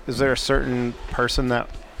there a certain person that,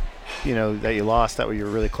 you know, that you lost that you were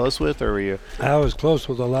really close with, or were you? I was close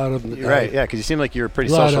with a lot of them. You're right, yeah, because you seem like you're a pretty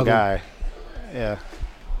Lot social of 'em. guy. Yeah.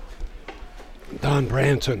 Don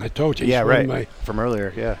Branson, I told you. he's Yeah, one of right. From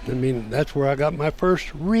earlier, yeah. I mean, that's where I got my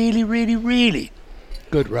first really, really, really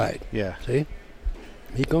good ride. Yeah. See?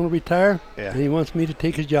 He's going to retire, Yeah. and he wants me to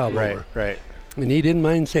take his job Right, over. right. And he didn't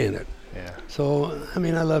mind saying it. Yeah. So, I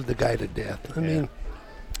mean, I love the guy to death. I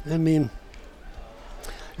Yeah. mean,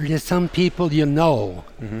 there's just some people you know,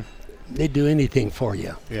 Mhm. they do anything for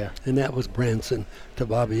you. Yeah. And that was Branson to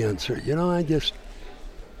Bobby Unser. You know,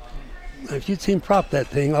 if you'd seen prop that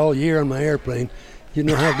thing all year on my airplane, you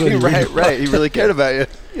know how good he right, was. right. He really cared about you.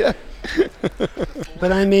 Yeah.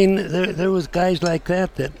 But I mean, there was guys like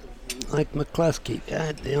that, like McCluskey.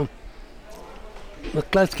 God damn.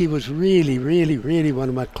 McCluskey was really, really, really one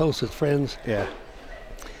of my closest friends Yeah.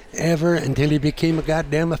 ever until he became a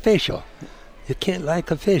goddamn official. You can't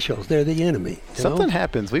like officials; they're the enemy. you Something know?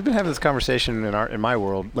 happens. We've been having this conversation in my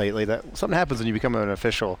world lately that something happens when you become an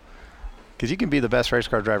official. Because you can be the best race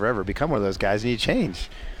car driver ever, become one of those guys, and you change.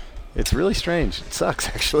 It's really strange. It sucks,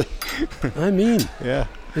 actually. I mean, Yeah.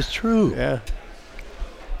 it's true. Yeah.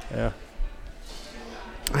 Yeah.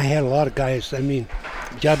 I had a lot of guys. I mean,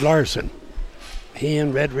 Judd Larson. He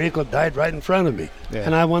and Red Rickle died right in front of me, Yeah.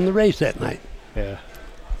 and I won the race that night. Yeah.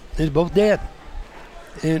 They're both dead,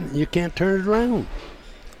 and you can't turn it around.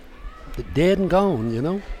 They're dead and gone, you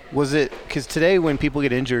know. Was it because today when people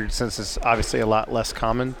get injured, since it's obviously a lot less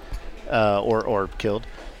common, or killed,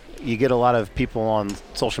 you get a lot of people on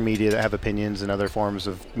social media that have opinions and other forms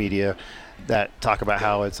of media that talk about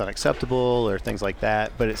how it's unacceptable or things like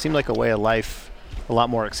that. But it seemed like a way of life a lot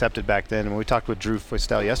more accepted back then. And when we talked with Drew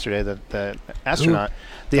Foistel yesterday, the astronaut,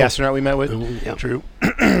 astronaut we met with, Yeah. Drew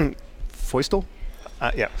Foistel,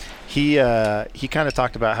 yeah, he kind of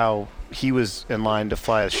talked about how he was in line to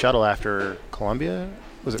fly a shuttle after Columbia.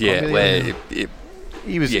 Was it Yeah, Columbia? well,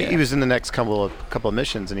 He was in the next couple of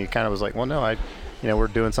missions, and he kind of was like, well, no, we're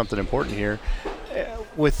doing something important here.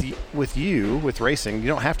 with racing, you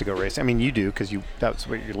don't have to go racing. I mean, you do because that's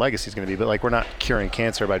what your legacy is going to be. But like, we're not curing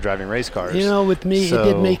cancer by driving race cars. You know, with me, it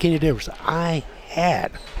didn't make any difference. I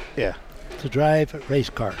had to drive race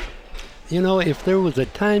cars. You know, if there was a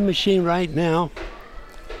time machine right now,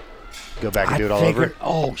 go back and do it all over.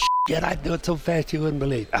 Oh shit! I'd do it so fast you wouldn't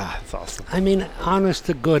believe. That's awesome. I mean, honest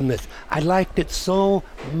to goodness, I liked it so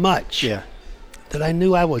much. Yeah. That I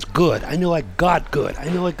knew I was good. I knew I got good. I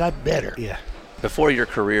knew I got better. Yeah. Before your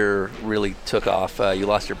career really took off, you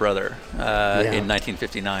lost your brother in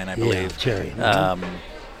 1959, I believe. Yeah, Jerry.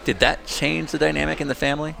 Did that change the dynamic in the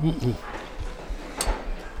family? Mm-mm.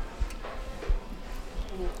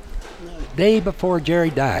 Day before Jerry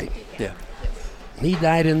died. Yeah. He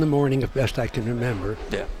died in the morning, as best I can remember.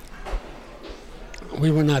 Yeah.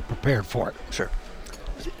 We were not prepared for it. Sure.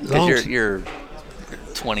 Because you're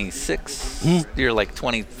 26. You're like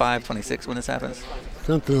 25, 26 when this happens.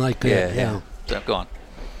 Something like that. Yeah. So go on.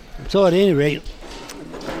 So at any rate,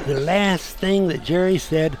 the last thing that Jerry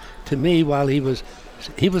said to me while he was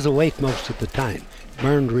awake most of the time,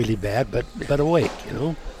 burned really bad, but awake, you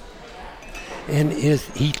know. And he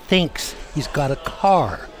thinks he's got a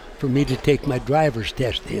car for me to take my driver's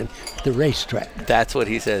test in at the racetrack. That's what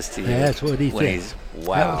he says to you. That's what he says.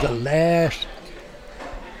 Wow. That was the last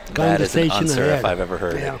conversation that is an answer I had. if I've ever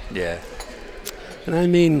heard Yeah. it. Yeah. And I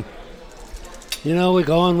mean, you know, we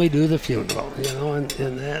go and we do the funeral, you know, and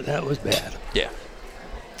that was bad. Yeah.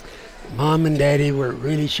 Mom and Daddy were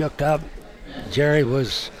really shook up. Jerry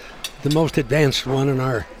was the most advanced one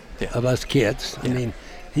of us kids. I mean,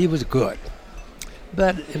 he was good.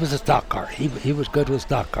 But it was a stock car. He was good with a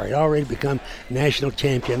stock car. He'd already become national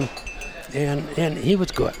champion, and he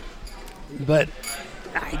was good. But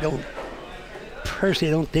I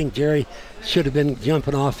personally don't think Jerry should have been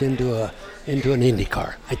jumping off into an Indy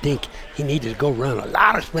car. I think he needed to go run a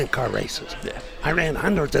lot of sprint car races. Yeah. I ran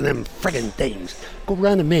hundreds of them friggin' things. Go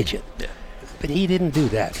run a midget. Yeah. But he didn't do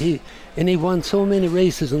that. He won so many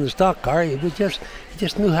races in the stock car. He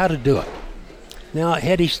just knew how to do it. Now,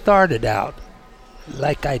 had he started out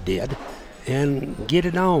like I did, and get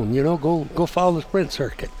it on, you know, go follow the sprint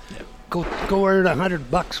circuit. Yeah. Go earn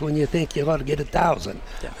 $100 when you think you ought to get 1,000.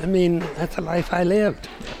 Yeah. I mean, that's a life I lived.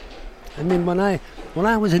 I mean, when I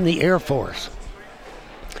was in the Air Force,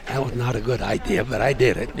 that was not a good idea, but I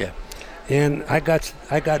did it. Yeah. And I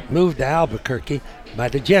got moved to Albuquerque by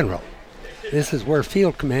the general. This is where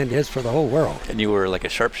field command is for the whole world. And you were like a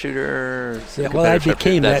sharpshooter? Yeah, well, I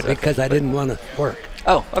became that because I didn't want to work.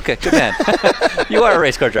 Oh, okay, good man. You are a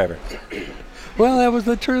race car driver. Well, that was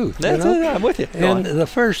the truth. That's it. I'm with you. And the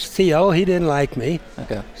first CO, he didn't like me.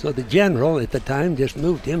 Okay. So the general at the time just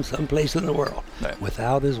moved him someplace in the world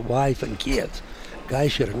without his wife and kids. Guy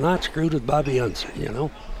should have not screwed with Bobby Unser, you know.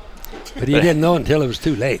 But he didn't know until it was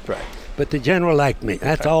too late. Right. But the general liked me.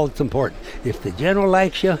 That's all that's important. If the general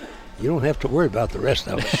likes you, you don't have to worry about the rest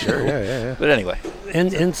of it. Sure. Yeah. But anyway.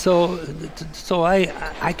 And so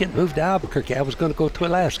I get moved to Albuquerque. I was going to go to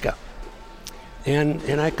Alaska. And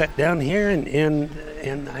I got down here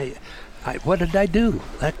and I what did I do?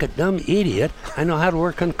 Like a dumb idiot, I know how to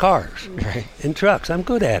work on cars and trucks. I'm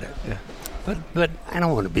good at it. Yeah. But I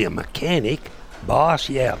don't want to be a mechanic. Boss,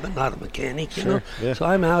 yeah, but not a mechanic, you know. Yeah. So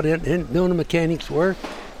I'm out in doing the mechanic's work,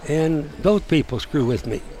 and those people screw with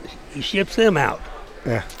me. He ships them out.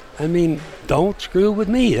 Yeah. I mean, don't screw with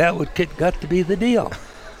me. That got to be the deal.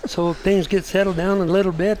 So things get settled down a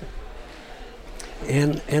little bit,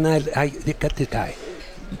 and I got this guy.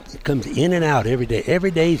 He comes in and out every day. Every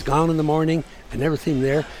day he's gone in the morning. I never see him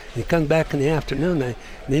there. And he comes back in the afternoon. His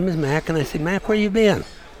name is Mac, and I said, Mac, where you been?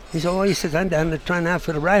 He says, I'm down there trying out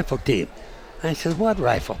for the rifle team. I said, what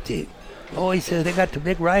rifle team? Oh, he says, they got the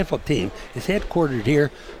big rifle team. It's headquartered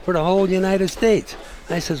here for the whole United States.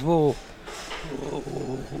 I says, well,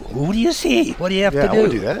 who do you see? What do you have to do? Yeah, I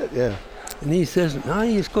would do that, yeah. And he says, no,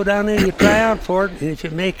 you just go down there and you try out for it. And if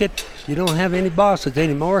you make it, you don't have any bosses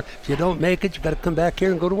anymore. If you don't make it, you got to come back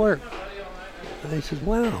here and go to work. And I says,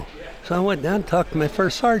 wow. So I went down and talked to my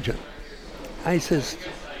first sergeant. I says,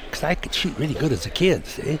 because I could shoot really good as a kid,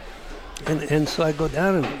 see? And so I go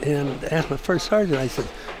down and ask my first sergeant, I said,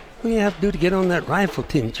 what do you have to do to get on that rifle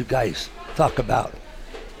team that you guys talk about?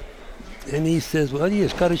 And he says, well, you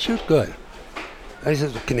just got to shoot good. I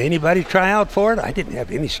said, can anybody try out for it? I didn't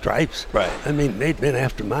have any stripes. Right. I mean, they'd been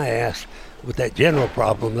after my ass with that general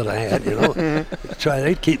problem that I had, you know.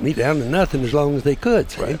 They'd keep me down to nothing as long as they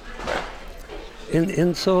could, see? Right.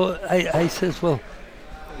 And so I says, well,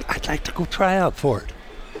 I'd like to go try out for it.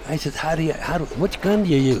 I said, which gun do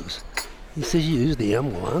you use? He says, you use the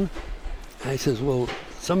M1. I says, well,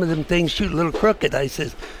 some of them things shoot a little crooked. I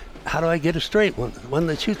says, how do I get a straight one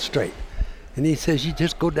that shoots straight? And he says, you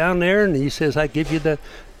just go down there, and he says, I give you the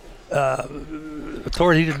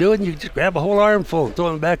authority to do it, and you just grab a whole armful and throw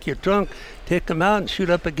them back in your trunk, take them out, and shoot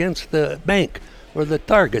up against the bank where the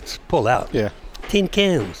targets pull out. Yeah. Tin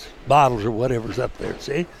cans, bottles, or whatever's up there,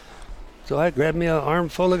 see? So I grab me an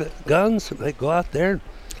armful of guns, and I go out there and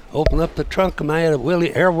open up the trunk, and I had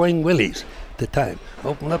a Air Wing Willys at the time.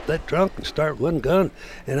 Open up that trunk and start one gun,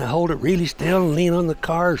 and I hold it really still and lean on the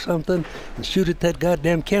car or something and shoot at that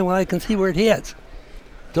goddamn can while I can see where it hits.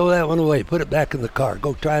 Throw that one away, put it back in the car,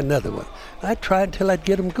 go try another one. I tried until I'd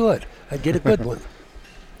get them good. I'd get a good one.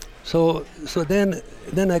 So then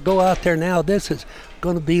I go out there now. This is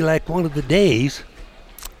going to be like one of the days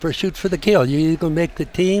for Shoot for the Kill. You're either going to make the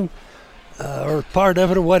team or part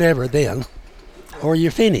of it or whatever then, or you're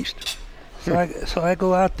finished. So I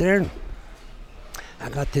go out there, and I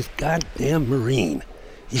got this goddamn Marine.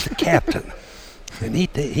 He's a captain, and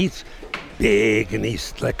he's big, and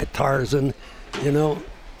he's like a Tarzan, you know.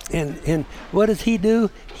 And what does he do?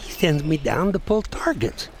 He sends me down to pull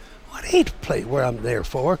targets. What ain't the play where I'm there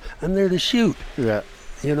for? I'm there to shoot. Yeah.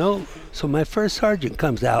 You know. So my first sergeant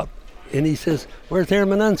comes out, and he says, "Where's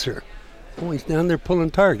Airman Unser?" Oh, he's down there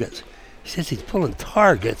pulling targets. He says he's pulling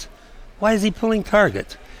targets. Why is he pulling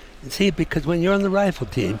targets? And see, because when you're on the rifle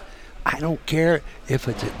team, I don't care if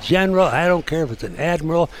it's a general, I don't care if it's an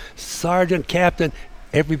admiral, sergeant, captain,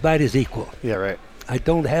 everybody's equal. Yeah, right. I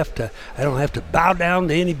don't have to bow down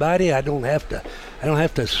to anybody. I don't have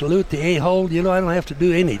to salute the a-hole, you know, I don't have to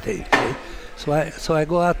do anything. Okay? So I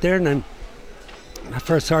go out there, and then my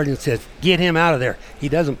first sergeant says, "Get him out of there. He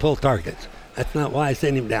doesn't pull targets." That's not why I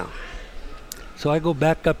sent him down. So I go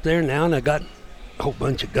back up there now, and I got a whole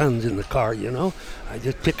bunch of guns in the car, you know. I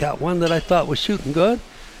just pick out one that I thought was shooting good,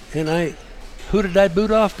 and who did I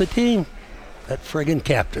boot off the team? That friggin'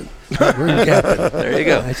 captain. Captain. There you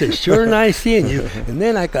go. I said, "Sure nice seeing you." And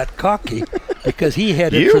then I got cocky because he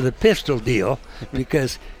headed for the pistol deal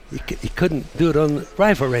because he couldn't do it on the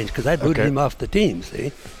rifle range because I booted him off the team,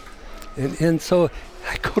 see? And so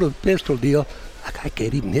I go to the pistol deal. I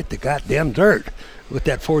can't even hit the goddamn dirt with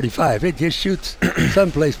that 45. It just shoots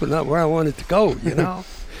someplace but not where I want it to go, you know?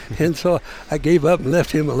 And so I gave up and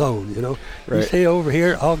left him alone, you know? Right. You stay over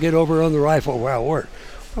here, I'll get over on the rifle where I work.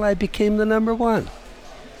 Well, I became the number one.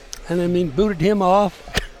 And I mean, booted him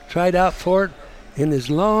off, tried out for it, and as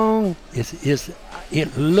long as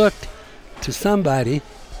it looked to somebody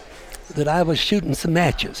that I was shooting some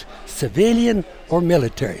matches, civilian or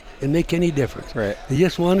military, it didn't make any difference. Right. They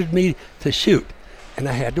just wanted me to shoot, and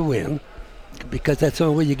I had to win because that's the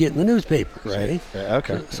only way you get in the newspapers. Right. Yeah,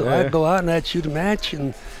 okay. So I'd go out and I'd shoot a match,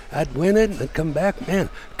 and I'd win it, and I'd come back, man,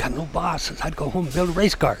 got no bosses. I'd go home and build a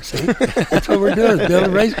race car, see? That's what we're doing, build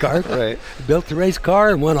a race car. Right. Built the race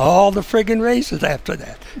car and won all the friggin' races after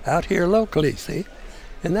that, out here locally, see?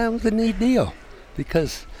 And that was a neat deal,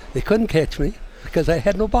 because they couldn't catch me, because I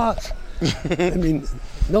had no boss. I mean,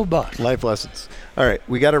 no boss. Life lessons. All right,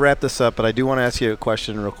 we got to wrap this up, but I do want to ask you a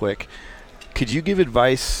question real quick. Could you give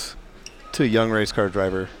advice to a young race car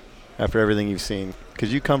driver after everything you've seen?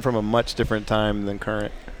 Because you come from a much different time than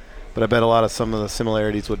current, but I bet a lot of some of the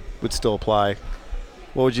similarities would still apply.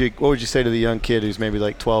 What would you say to the young kid who's maybe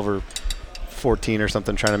like 12 or 14 or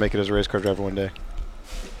something trying to make it as a race car driver one day?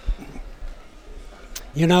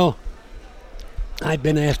 You know, I've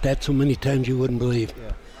been asked that so many times you wouldn't believe.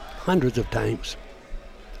 Yeah. Hundreds of times.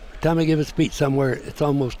 Every time I give a speech somewhere, it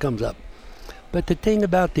almost comes up. But the thing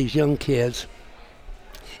about these young kids,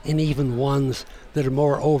 and even ones that are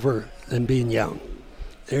more over than being young,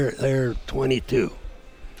 they're 22,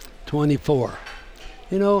 24.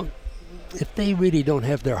 You know, if they really don't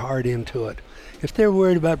have their heart into it, if they're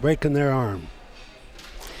worried about breaking their arm,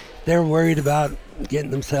 they're worried about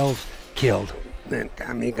getting themselves killed. Man,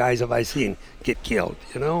 how many guys have I seen get killed,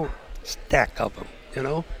 you know? Stack of them, you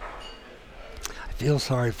know? I feel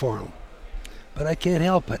sorry for them, but I can't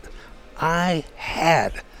help it. I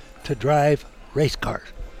had to drive race cars.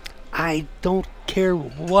 I don't care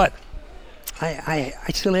what. I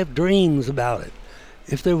still have dreams about it.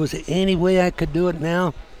 If there was any way I could do it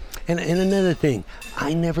now, and another thing,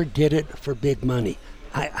 I never did it for big money.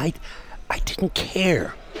 I didn't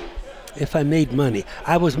care if I made money.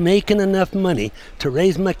 I was making enough money to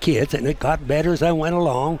raise my kids, and it got better as I went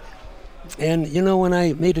along. And you know, when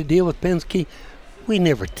I made a deal with Penske,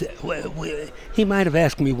 he might have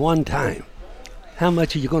asked me one time, how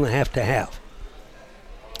much are you going to have?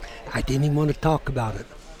 I didn't even want to talk about it.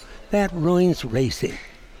 That ruins racing.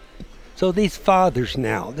 So these fathers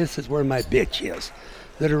now, this is where my bitch is,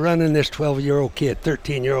 that are running this 12-year-old kid,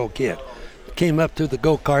 13-year-old kid, came up through the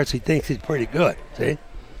go-karts, he thinks he's pretty good, see?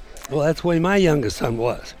 Well, that's the way my youngest son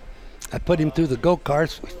was. I put him through the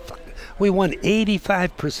go-karts, We won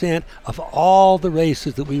 85% of all the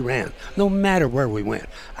races that we ran, no matter where we went.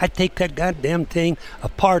 I'd take that goddamn thing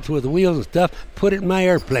apart with the wheels and stuff, put it in my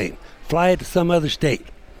airplane, fly it to some other state,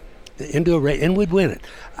 into a race, and we'd win it.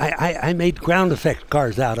 I made ground effect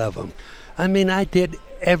cars out of them. I mean, I did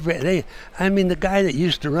everything. I mean, the guy that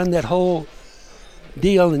used to run that whole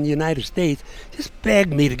deal in the United States just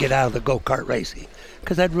begged me to get out of the go-kart racing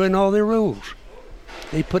because I'd ruin all their rules.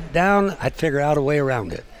 They put down, I'd figure out a way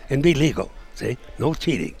around it and be legal. See, no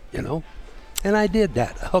cheating, you know. And I did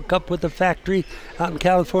that. Hook up with a factory out in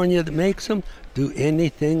California that makes them, do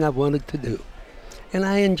anything I wanted to do. And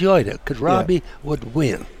I enjoyed it because Robbie would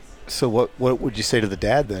win. So what would you say to the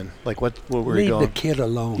dad then? Like what were you going? Leave the kid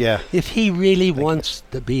alone. Yeah. If he really wants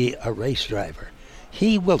to be a race driver,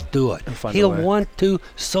 he will do it. Find a He'll way. want to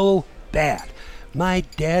so bad. My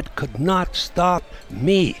dad could not stop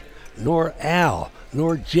me, nor Al,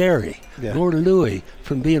 nor Jerry, nor Louie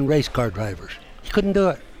from being race car drivers. He couldn't do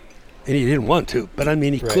it. And he didn't want to, but I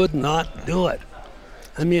mean, he could not do it.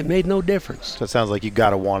 I mean, it made no difference. So it sounds like you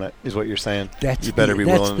got to want it, is what you're saying. That's willing.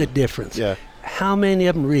 That's the difference. Yeah. How many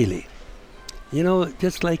of them really? You know,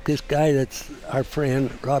 just like this guy that's our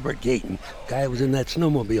friend, Robert Gayton, guy who was in that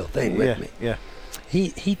snowmobile thing with me. Yeah.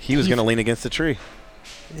 He was going to lean against the tree.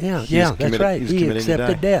 Yeah, He was that's committed- right. he was He committing to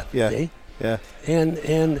accepted die. death. Yeah. See? Yeah.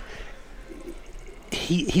 And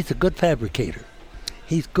he's a good fabricator.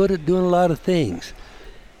 He's good at doing a lot of things.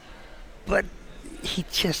 But he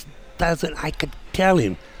just doesn't. I could tell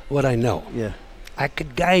him what I know. Yeah. I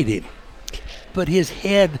could guide him. But his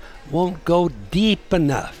head won't go deep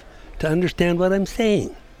enough to understand what I'm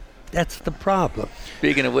saying. That's the problem.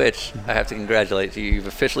 Speaking of which, I have to congratulate you. You've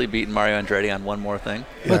officially beaten Mario Andretti on one more thing,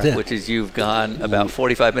 What's that? which is you've gone about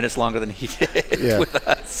 45 minutes longer than he did with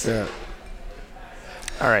us. Yeah.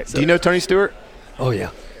 All right. Do you know Tony Stewart? Oh,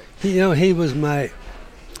 yeah. You know, he was my,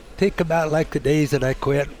 think about like the days that I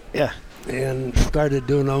quit Yeah. and started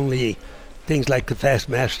doing only things like the Fast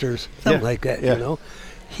Masters, something like that, Yeah. you know.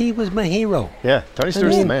 He was my hero. Yeah. Tony I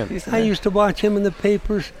Stewart's the mean, man. I used to watch him in the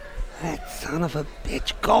papers. That son of a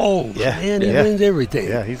bitch gold. Yeah. Man, he Yeah. wins everything.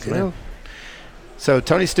 Yeah, he's the you man. know? So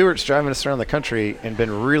Tony Stewart's driving us around the country and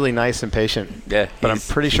been really nice and patient. Yeah, But I'm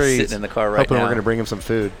pretty sure he's sitting in the car right hoping now. we're going to bring him some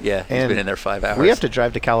food. Yeah, he's and been in there 5 hours. we have to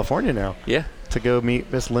drive to California now Yeah, to go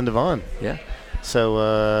meet Miss Linda Vaughn. yeah.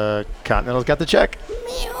 So Continental's got the check.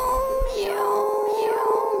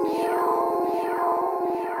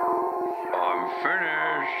 I'm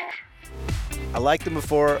finished. I liked him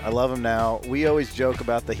before. I love him now. We always joke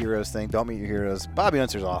about the heroes thing. Don't meet your heroes. Bobby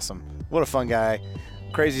Unser's awesome. What a fun guy.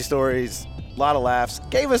 Crazy stories. A lot of laughs.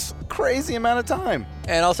 Gave us crazy amount of time.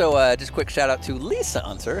 And also, just a quick shout out to Lisa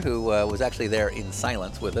Unser, who was actually there in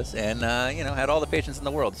silence with us and, had all the patience in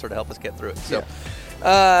the world to sort of help us get through it. So,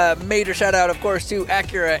 major shout out, of course, to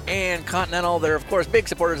Acura and Continental. They're, of course, big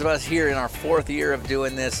supporters of us here in our 4th year of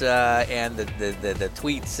doing this, and the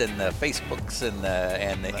tweets and the Facebooks and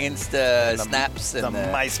the Insta snaps and the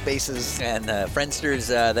MySpaces. and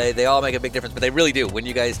Friendsters, they all make a big difference, but they really do. When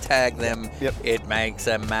you guys tag them, Yep. it makes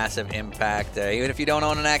a massive impact. Even if you don't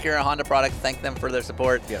own an Acura or Honda product, thank them for their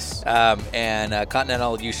support. Yes. And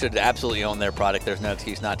Continental, you should absolutely own their product. There's no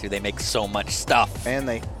excuse not to. They make so much stuff. And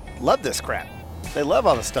they love this crap. They love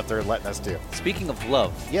all the stuff they're letting us do. Speaking of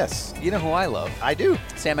love, Yes, you know who I love? I do.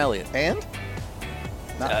 Sam Elliott. And?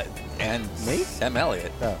 Not And me? Sam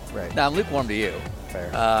Elliott. Oh, right. Now, I'm lukewarm to you. Fair.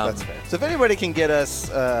 That's fair. So if anybody can get us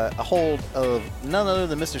a hold of none other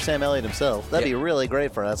than Mr. Sam Elliott himself, that'd be really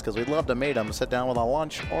great for us because we'd love to meet him and sit down with a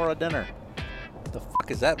lunch or a dinner. What the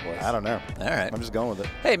fuck is that voice? I don't know. All right. I'm just going with it.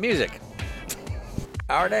 Hey, music.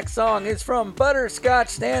 Our next song is from Butterscotch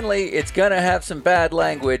Stanley. It's gonna have some bad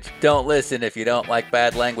language. Don't listen if you don't like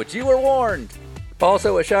bad language. You were warned.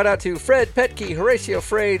 Also, a shout out to Fred Petke, Horatio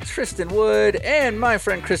Frade, Tristan Wood, and my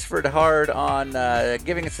friend Christopher DeHard on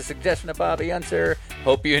giving us a suggestion of Bobby Unser.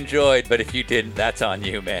 Hope you enjoyed, but if you didn't, that's on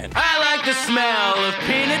you, man. I like the smell of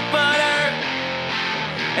peanut butter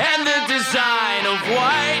and the design of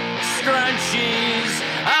white scrunchies.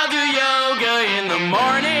 I'll do yoga in the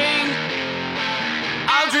morning.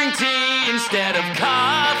 I'll drink tea instead of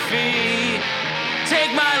coffee.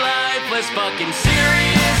 Take my life less fucking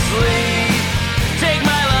seriously. Take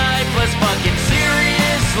my life less fucking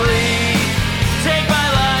seriously. Take my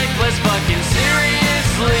life less fucking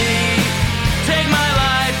seriously. Take my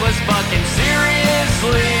life less fucking seriously.